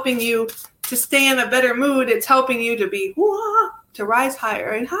it's helping you to stay in a better mood. It's helping you to be, to rise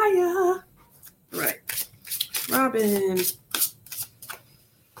higher and higher. Right. Robin.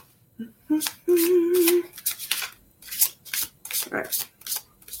 Right.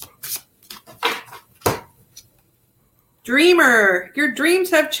 Dreamer, your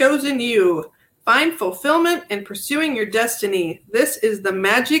dreams have chosen you. Find fulfillment in pursuing your destiny. This is the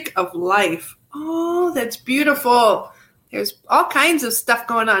magic of life. Oh, that's beautiful. There's all kinds of stuff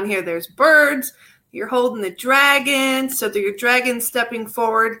going on here. There's birds. You're holding the dragon. So your dragon's stepping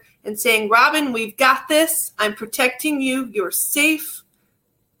forward and saying, Robin, we've got this. I'm protecting you. You're safe.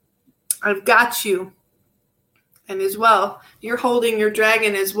 I've got you. And as well, you're holding your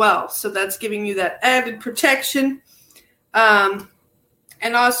dragon as well. So that's giving you that added protection.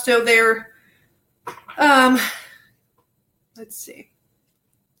 And also they're, let's see.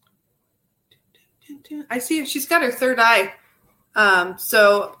 I see she's got her third eye.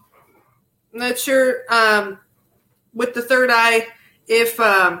 So I'm not sure, with the third eye, if,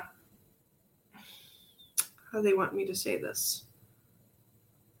 how do they want me to say this?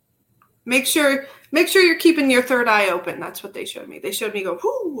 Make sure you're keeping your third eye open. That's what they showed me. They showed me go,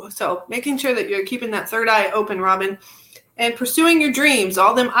 whoo. So making sure that you're keeping that third eye open, Robin, and pursuing your dreams,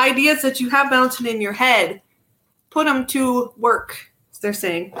 all them ideas that you have bouncing in your head, put them to work. As they're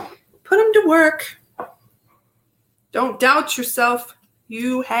saying, put them to work. Don't doubt yourself.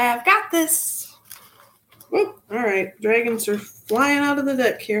 You have got this. Whoop. All right. Dragons are flying out of the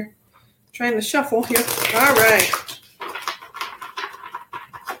deck here. Trying to shuffle here. All right.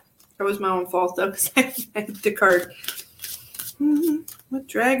 That was my own fault, though, because I had the card. What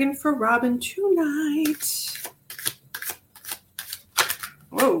dragon for Robin tonight?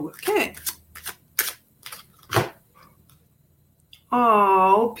 Whoa, okay.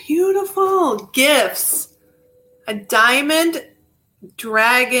 Oh, beautiful gifts. A diamond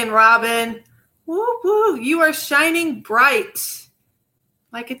dragon, Robin. Woo, woo. You are shining bright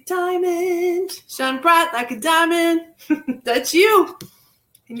like a diamond. Shine bright like a diamond. That's you.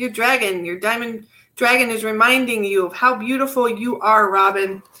 And your diamond dragon is reminding you of how beautiful you are,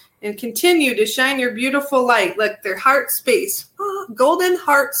 Robin. And continue to shine your beautiful light like their heart space. Oh, golden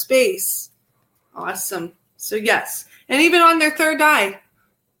heart space. Awesome. So yes. And even on their third eye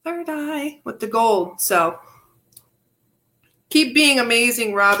with the gold. So keep being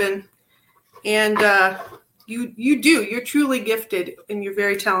amazing, Robin. And you're truly gifted and you're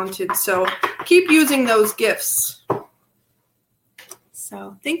very talented. So keep using those gifts.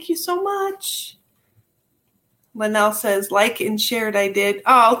 So thank you so much. Linnell says, like and shared I did.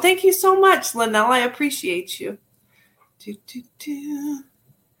 Oh, thank you so much, Linnell. I appreciate you.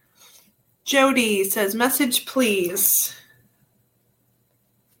 Jody says, message please.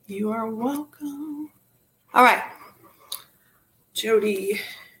 You are welcome. All right. Jody.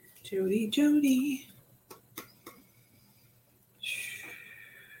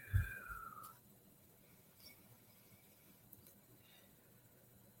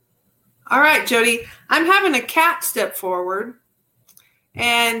 All right, Jody, I'm having a cat step forward,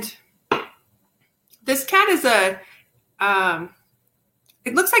 and this cat is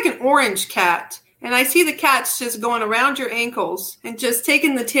it looks like an orange cat, and I see the cat's just going around your ankles and just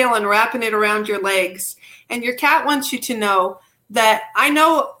taking the tail and wrapping it around your legs, and your cat wants you to know that I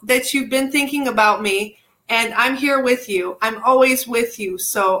know that you've been thinking about me, and I'm here with you. I'm always with you,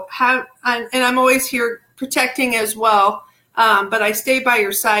 and I'm always here protecting as well. But I stay by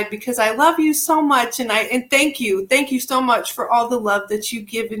your side because I love you so much, and thank you so much for all the love that you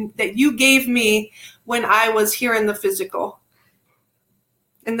gave me when I was here in the physical,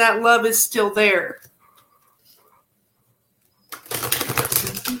 and that love is still there.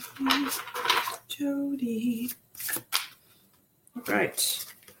 Jody, all right.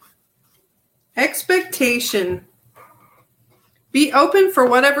 Expectation. Be open for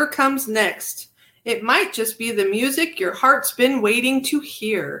whatever comes next. It might just be the music your heart's been waiting to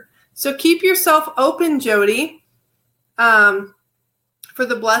hear. So keep yourself open, Jody, for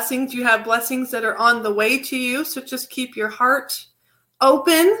the blessings. You have blessings that are on the way to you. So just keep your heart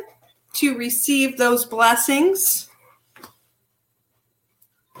open to receive those blessings.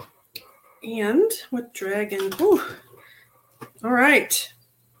 And what dragon? Ooh. All right.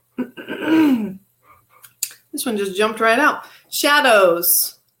 This one just jumped right out.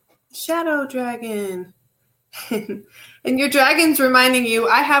 Shadows. Shadow dragon. And your dragon's reminding you,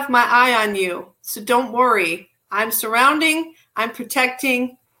 I have my eye on you. So don't worry. I'm surrounding. I'm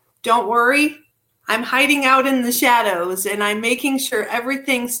protecting. Don't worry. I'm hiding out in the shadows, and I'm making sure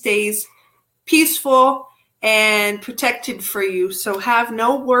everything stays peaceful and protected for you. So have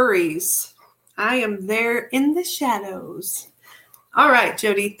no worries. I am there in the shadows. All right,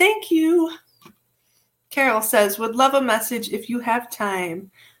 Jody. Thank you. Carol says, would love a message if you have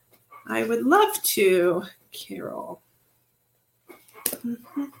time. I would love to, Carol.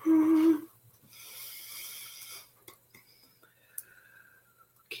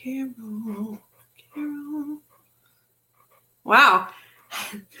 Carol. Wow.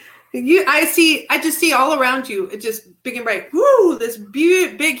 I just see all around you. It's just big and bright. Woo! This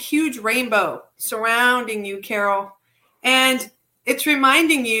big, huge rainbow surrounding you, Carol. And it's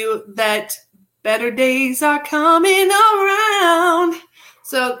reminding you that better days are coming around.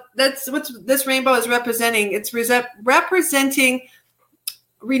 So that's what this rainbow is representing. It's representing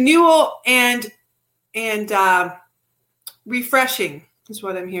renewal and refreshing is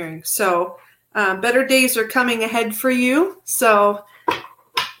what I'm hearing. So better days are coming ahead for you. So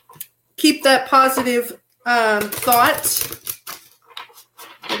keep that positive thought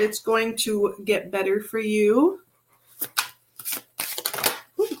that it's going to get better for you.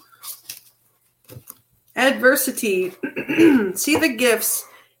 Adversity. See the gifts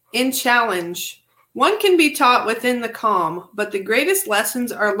in challenge. One can be taught within the calm, but the greatest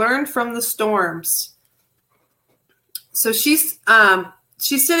lessons are learned from the storms. So she's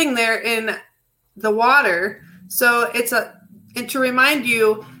sitting there in the water. So and to remind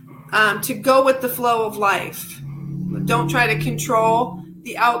you to go with the flow of life. Don't try to control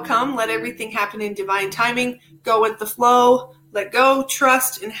the outcome. Let everything happen in divine timing. Go with the flow. Let go,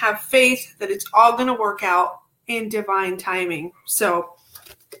 trust, and have faith that it's all going to work out in divine timing. So,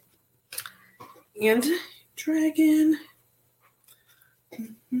 and dragon. All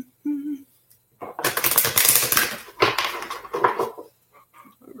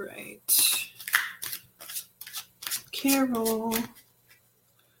right. Carol.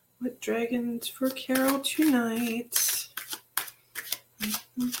 What dragons for Carol tonight?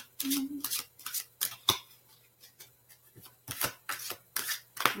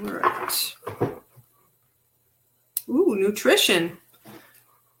 All right. Ooh, nutrition.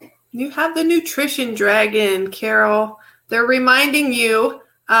 You have the nutrition dragon, Carol. They're reminding you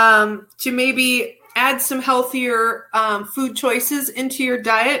to maybe add some healthier food choices into your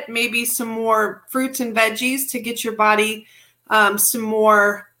diet, maybe some more fruits and veggies to get your body some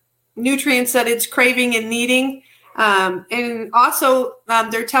more nutrients that it's craving and needing. And also,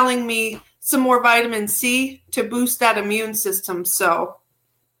 they're telling me some more vitamin C to boost that immune system. So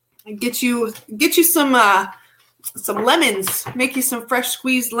get you some lemons, make you some fresh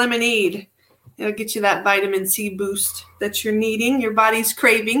squeezed lemonade. It'll get you that vitamin C boost that you're needing, your body's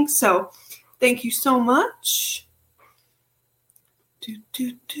craving. So thank you so much.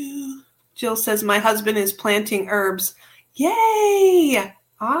 Jill says, my husband is planting herbs. Yay!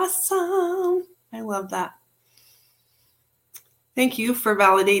 Awesome. I love that. Thank you for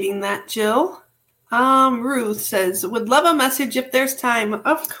validating that, Jill. Ruth says, would love a message if there's time.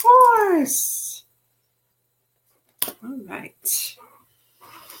 Of course. All right.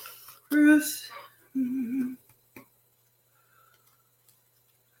 Ruth.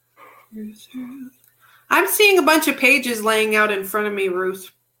 I'm seeing a bunch of pages laying out in front of me,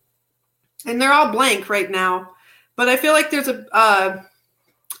 Ruth. And they're all blank right now. But I feel like there's a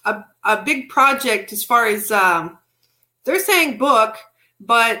big project as far as they're saying book,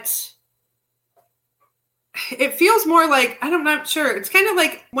 but it feels more like, I'm not sure. It's kind of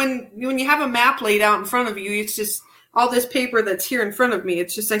like when you have a map laid out in front of you, it's just all this paper that's here in front of me.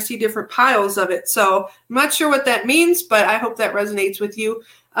 It's just I see different piles of it. So I'm not sure what that means, but I hope that resonates with you.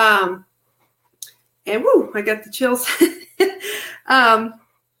 And woo, I got the chills. And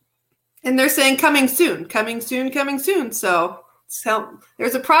they're saying coming soon. So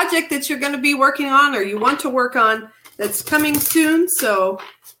there's a project that you're going to be working on or you want to work on that's coming soon. So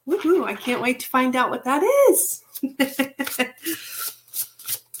woohoo, I can't wait to find out what that is.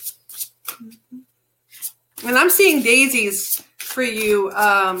 And I'm seeing daisies for you,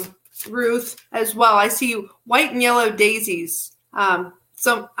 Ruth, as well. I see white and yellow daisies.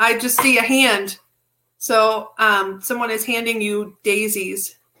 So I just see a hand. So someone is handing you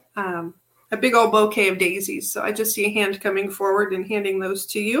daisies, a big old bouquet of daisies. So I just see a hand coming forward and handing those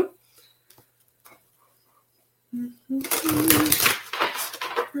to you.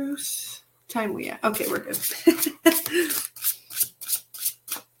 Bruce, time we at? Okay, we're good.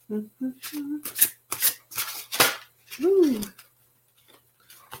 Ooh.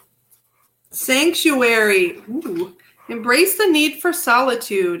 Sanctuary. Ooh. Embrace the need for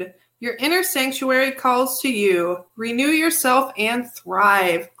solitude. Your inner sanctuary calls to you. Renew yourself and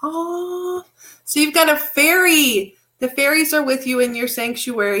thrive. Oh, so you've got a fairy. The fairies are with you in your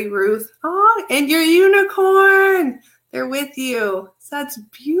sanctuary, Ruth. Oh, and your unicorn. They're with you. So that's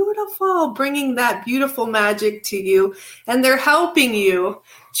beautiful, bringing that beautiful magic to you. And they're helping you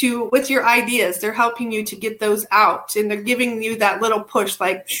with your ideas. They're helping you to get those out. And they're giving you that little push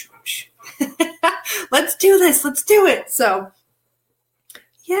like, let's do this. Let's do it. So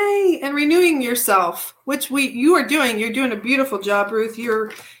yay. And renewing yourself, which you are doing. You're doing a beautiful job, Ruth.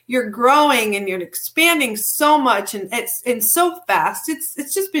 You're growing and you're expanding so much and so fast.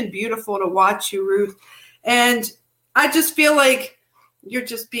 It's just been beautiful to watch you, Ruth. And I just feel like you're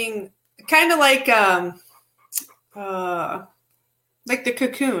just being kind of like the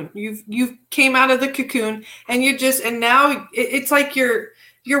cocoon. You've came out of the cocoon and now it's like your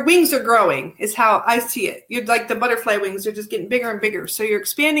wings are growing is how I see it. You're like the butterfly wings are just getting bigger and bigger. So you're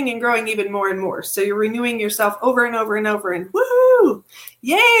expanding and growing even more and more. So you're renewing yourself over and over and over and woohoo!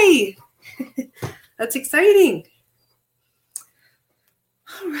 Yay! That's exciting.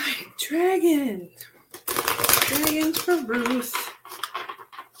 All right, dragon. Dragons for Ruth.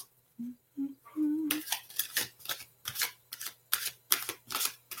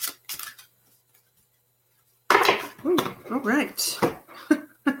 Ooh, all right.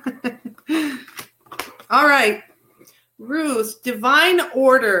 All right. Ruth, divine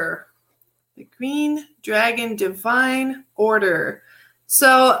order. The green dragon, divine order.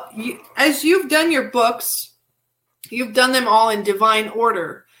 So as you've done your books, you've done them all in divine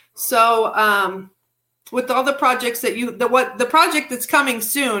order. So with all the projects the project that's coming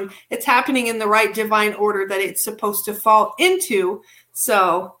soon, it's happening in the right divine order that it's supposed to fall into.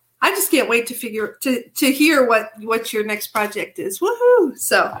 So I just can't wait to hear what your next project is. Woohoo!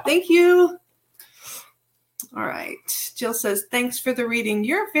 So thank you. All right. Jill says, thanks for the reading.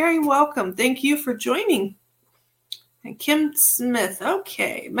 You're very welcome. Thank you for joining. And Kim Smith.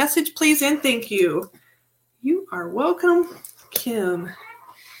 Okay. Message, please, and thank you. You are welcome, Kim.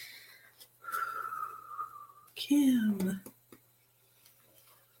 Kim.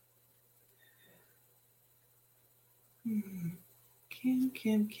 Kim.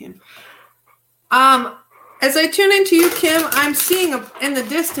 As I tune into you, Kim, I'm seeing in the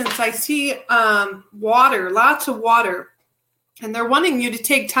distance, I see water, lots of water. And they're wanting you to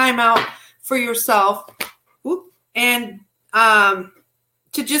take time out for yourself and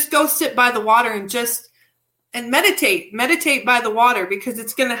to just go sit by the water and meditate by the water, because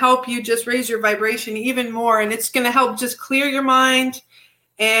it's going to help you just raise your vibration even more. And it's going to help just clear your mind.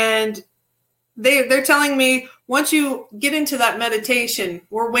 And they're telling me once you get into that meditation,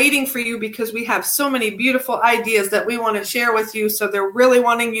 we're waiting for you because we have so many beautiful ideas that we want to share with you. So they're really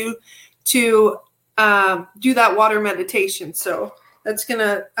wanting you to do that water meditation. So that's going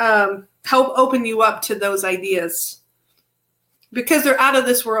to help open you up to those ideas because they're out of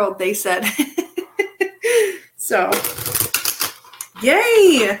this world, they said. So,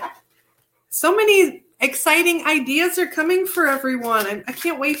 yay! So many exciting ideas are coming for everyone. I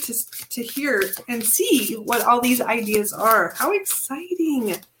can't wait to hear and see what all these ideas are. How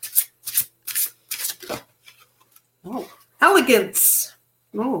exciting! Oh, elegance.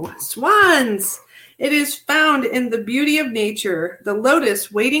 Oh, swans. It is found in the beauty of nature, the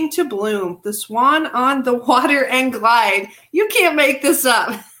lotus waiting to bloom, the swan on the water and glide. You can't make this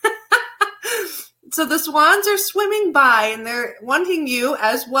up. So the swans are swimming by and they're wanting you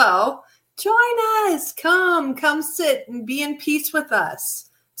as well. Join us. Come sit and be in peace with us.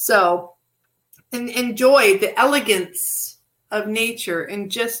 So and enjoy the elegance of nature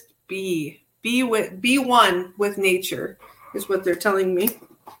and just be one with nature is what they're telling me.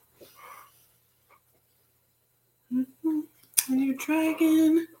 And your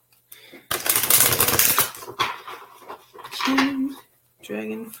dragon. Kim.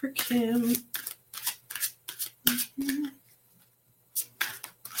 Dragon for Kim.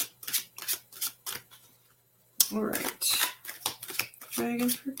 All right. Dragon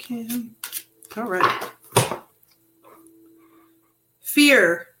for Kim. All right.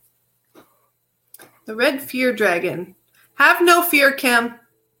 Fear. The red fear dragon. Have no fear, Kim.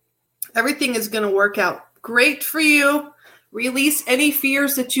 Everything is going to work out great for you. Release any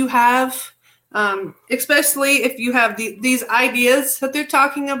fears that you have, especially if you have these ideas that they're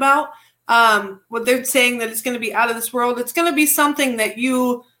talking about. What they're saying that it's going to be out of this world. It's going to be something that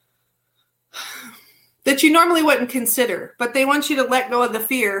you normally wouldn't consider, but they want you to let go of the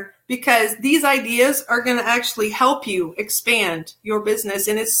fear because these ideas are going to actually help you expand your business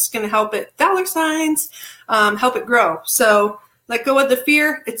and it's going to help it $, help it grow. So Let go of the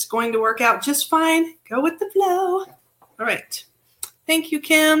fear. It's going to work out just fine. Go with the flow. All right. Thank you,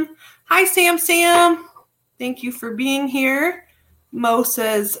 Kim. Hi, Sam. Thank you for being here. Mo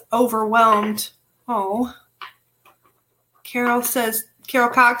says, overwhelmed. Oh. Carol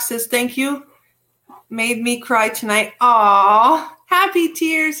Cox says, thank you. Made me cry tonight. Aw. Happy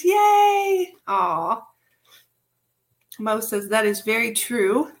tears. Yay. Aw. Mo says, that is very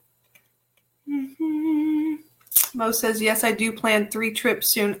true. Mm-hmm. Mo says, yes, I do plan 3 trips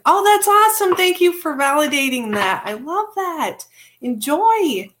soon. Oh, that's awesome. Thank you for validating that. I love that.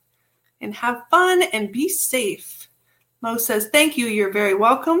 Enjoy and have fun and be safe. Mo says, thank you. You're very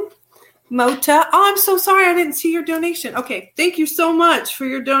welcome. Mota. Oh, I'm so sorry. I didn't see your donation. Okay. Thank you so much for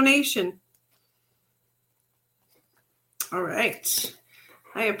your donation. All right.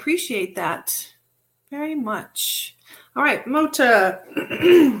 I appreciate that very much. All right, Mota.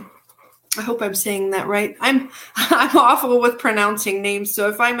 I hope I'm saying that right. I'm awful with pronouncing names, so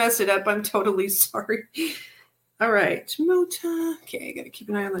if I mess it up, I'm totally sorry. All right, Mota. Okay, I got to keep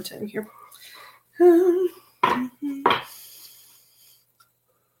an eye on the time here.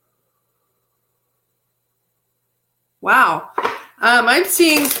 Wow. I'm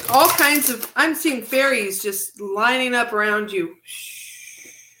seeing I'm seeing fairies just lining up around you.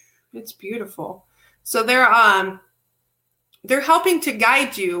 It's beautiful. So they're helping to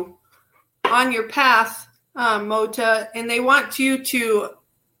guide you on your path, Mota, and they want you to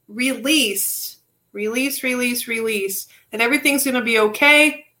release, and everything's going to be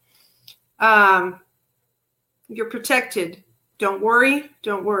okay. You're protected. Don't worry.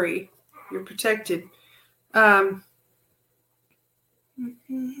 You're protected.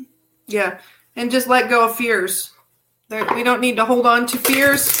 Yeah, and just let go of fears. We don't need to hold on to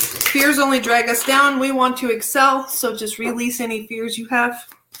fears. Fears only drag us down. We want to excel, so just release any fears you have.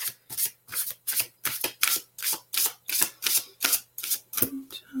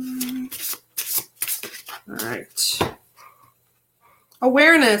 All right.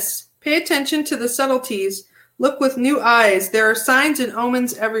 Awareness. Pay attention to the subtleties. Look with new eyes. There are signs and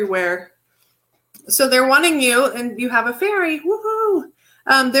omens everywhere. So they're wanting you, and you have a fairy. Woohoo!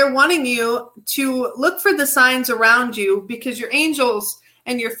 They're wanting you to look for the signs around you because your angels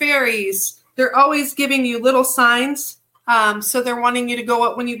and your fairies, they're always giving you little signs. So they're wanting you to go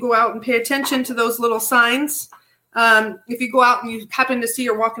up when you go out and pay attention to those little signs. If you go out and you happen to see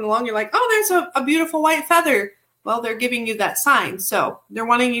her walking along, you're like, oh, there's a beautiful white feather. Well, they're giving you that sign. So they're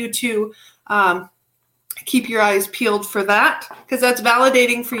wanting you to keep your eyes peeled for that because that's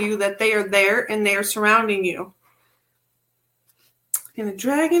validating for you that they are there and they are surrounding you. And a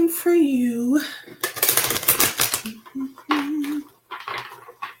dragon for you.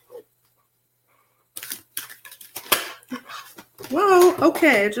 Whoa,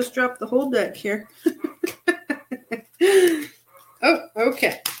 okay, I just dropped the whole deck here. Oh,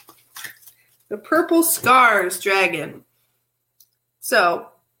 okay. The Purple Scars Dragon. So,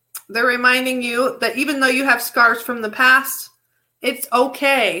 they're reminding you that even though you have scars from the past, it's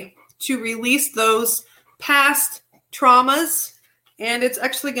okay to release those past traumas, and it's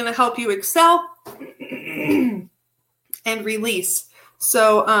actually going to help you excel and release.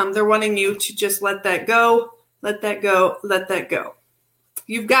 So, they're wanting you to just let that go, let that go, let that go.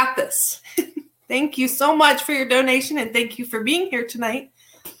 You've got this. Thank you so much for your donation, and thank you for being here tonight.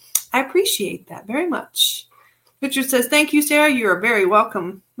 I appreciate that very much. Richard says, thank you, Sarah. You are very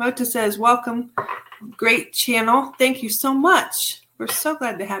welcome. Mota says, welcome. Great channel. Thank you so much. We're so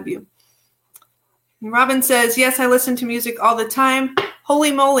glad to have you. And Robin says, yes, I listen to music all the time.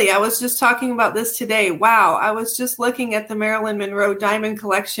 Holy moly, I was just talking about this today. Wow, I was just looking at the Marilyn Monroe Diamond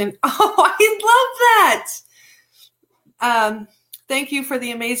Collection. Oh, I love that. Thank you for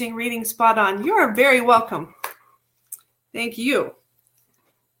the amazing reading. Spot on. You are very welcome. Thank you.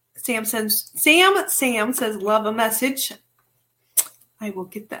 Sam says, love a message. I will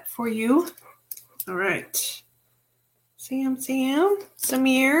get that for you. All right.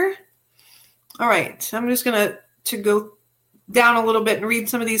 Samir. All right. I'm just going to go down a little bit and read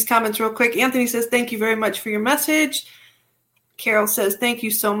some of these comments real quick. Anthony says, thank you very much for your message. Carol says, thank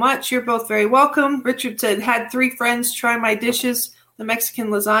you so much. You're both very welcome. Richard said, had 3 friends try my dishes, the Mexican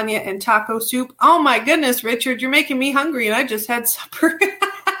lasagna and taco soup. Oh my goodness, Richard, you're making me hungry and I just had supper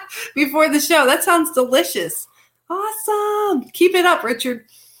before the show. That sounds delicious. Awesome. Keep it up, Richard.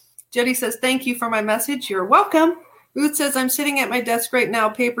 Jody says, thank you for my message. You're welcome. Ruth says, I'm sitting at my desk right now,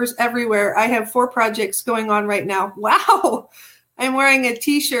 papers everywhere. I have 4 projects going on right now. Wow. I'm wearing a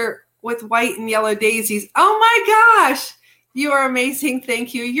t-shirt with white and yellow daisies. Oh my gosh. You are amazing.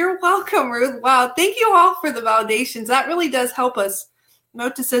 Thank you. You're welcome, Ruth. Wow. Thank you all for the validations. That really does help us.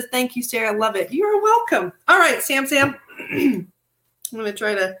 Mota says, thank you, Sarah. Love it. You're welcome. All right, Sam. I'm going to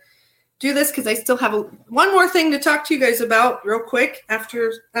try to do this because I still have one more thing to talk to you guys about real quick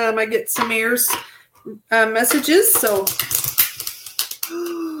after I get Samir's messages. So,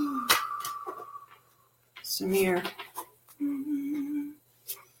 Samir.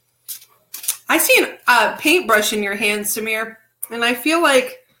 I see a paintbrush in your hand, Samir, and I feel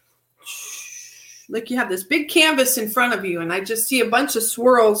like you have this big canvas in front of you, and I just see a bunch of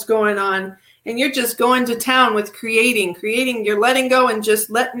swirls going on, and you're just going to town with creating. You're letting go and just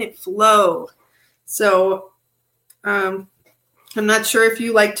letting it flow. So I'm not sure if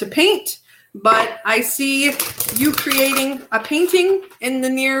you like to paint, but I see you creating a painting in the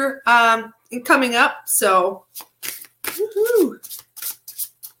near coming up. So, woohoo.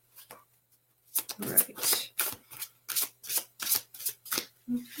 All right.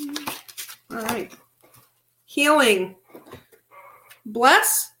 All right. Healing.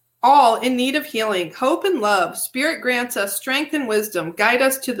 Bless all in need of healing. Hope and love. Spirit grants us strength and wisdom. Guide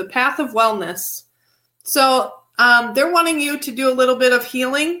us to the path of wellness. So they're wanting you to do a little bit of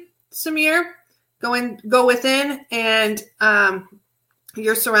healing, Samir. Go within, and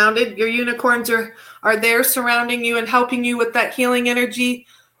you're surrounded. Your unicorns are there surrounding you and helping you with that healing energy.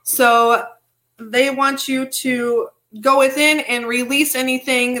 So they want you to go within and release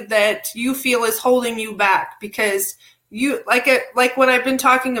anything that you feel is holding you back, because you like what I've been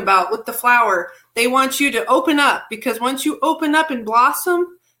talking about with the flower. They want you to open up, because once you open up and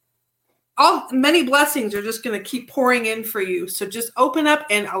blossom, many blessings are just going to keep pouring in for you. So just open up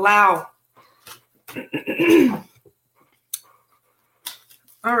and allow.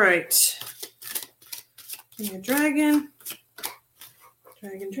 All right. Give me a dragon.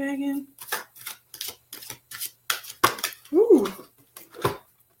 Dragon. Ooh.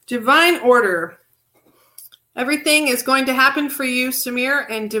 Divine order. Everything is going to happen for you, Samir,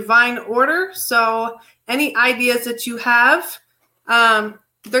 in divine order. So any ideas that you have,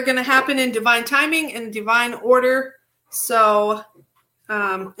 they're going to happen in divine timing and divine order. So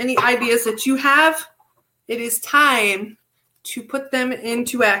any ideas that you have, it is time to put them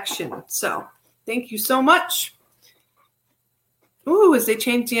into action. So thank you so much. Ooh, as they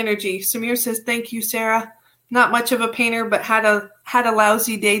change the energy. Samir says, thank you, Sarah. Not much of a painter, but had a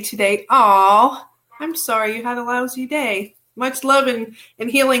lousy day today. Aw, I'm sorry you had a lousy day. Much love and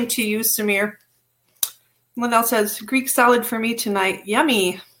healing to you, Samir. Linnell says, Greek salad for me tonight.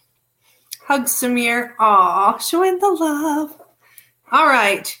 Yummy. Hugs, Samir. Aw, showing the love. All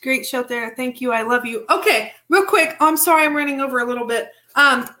right. Great show there. Thank you. I love you. Okay, real quick. I'm sorry I'm running over a little bit.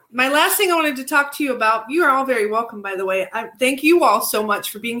 My last thing I wanted to talk to you about, you are all very welcome, by the way. Thank you all so much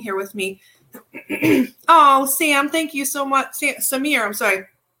for being here with me. Oh, Sam, thank you so much. Samir, I'm sorry,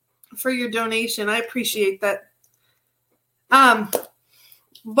 for your donation. I appreciate that.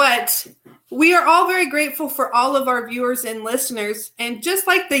 But we are all very grateful for all of our viewers and listeners. And just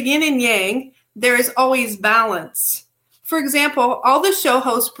like the yin and yang, there is always balance. For example, all the show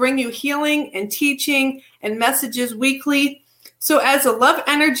hosts bring you healing and teaching and messages weekly. So as a love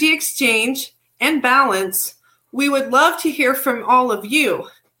energy exchange and balance, we would love to hear from all of you.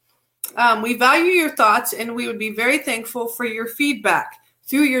 We value your thoughts, and we would be very thankful for your feedback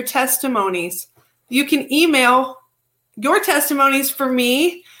through your testimonies. You can email your testimonies for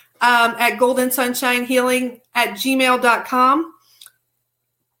me at goldensunshinehealing@gmail.com.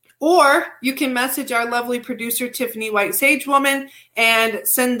 Or you can message our lovely producer, Tiffany White Sage Woman, and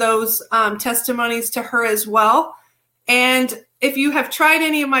send those testimonies to her as well. And if you have tried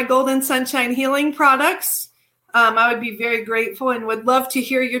any of my Golden Sunshine Healing products, I would be very grateful and would love to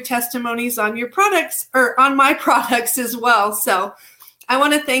hear your testimonies on your products or on my products as well. So I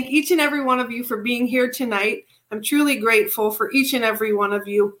want to thank each and every one of you for being here tonight. I'm truly grateful for each and every one of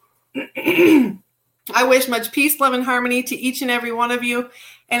you. I wish much peace, love, and harmony to each and every one of you.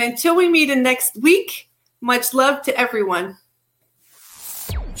 And until we meet in next week, much love to everyone.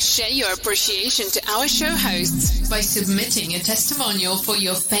 Share your appreciation to our show hosts by submitting a testimonial for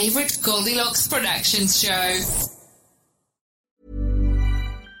your favorite Goldilocks Productions show.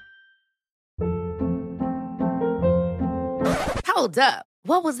 Hold up.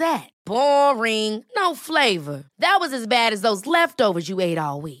 What was that? Boring. No flavor. That was as bad as those leftovers you ate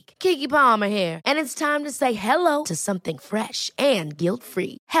all week. Keke Palmer here. And it's time to say hello to something fresh and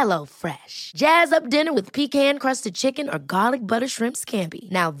guilt-free. Hello Fresh. Jazz up dinner with pecan-crusted chicken or garlic butter shrimp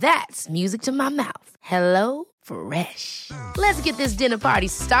scampi. Now that's music to my mouth. Hello Fresh. Let's get this dinner party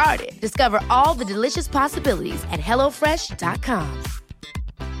started. Discover all the delicious possibilities at HelloFresh.com.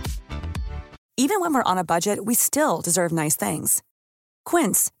 Even when we're on a budget, we still deserve nice things.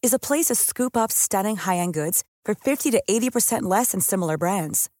 Quince is a place to scoop up stunning high-end goods for 50 to 80% less than similar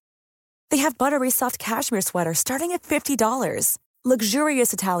brands. They have buttery soft cashmere sweaters starting at $50,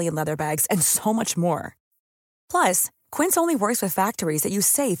 luxurious Italian leather bags, and so much more. Plus, Quince only works with factories that use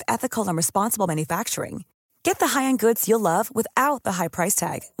safe, ethical, and responsible manufacturing. Get the high-end goods you'll love without the high price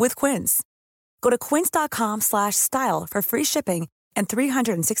tag with Quince. Go to quince.com/style for free shipping and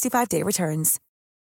 365-day returns.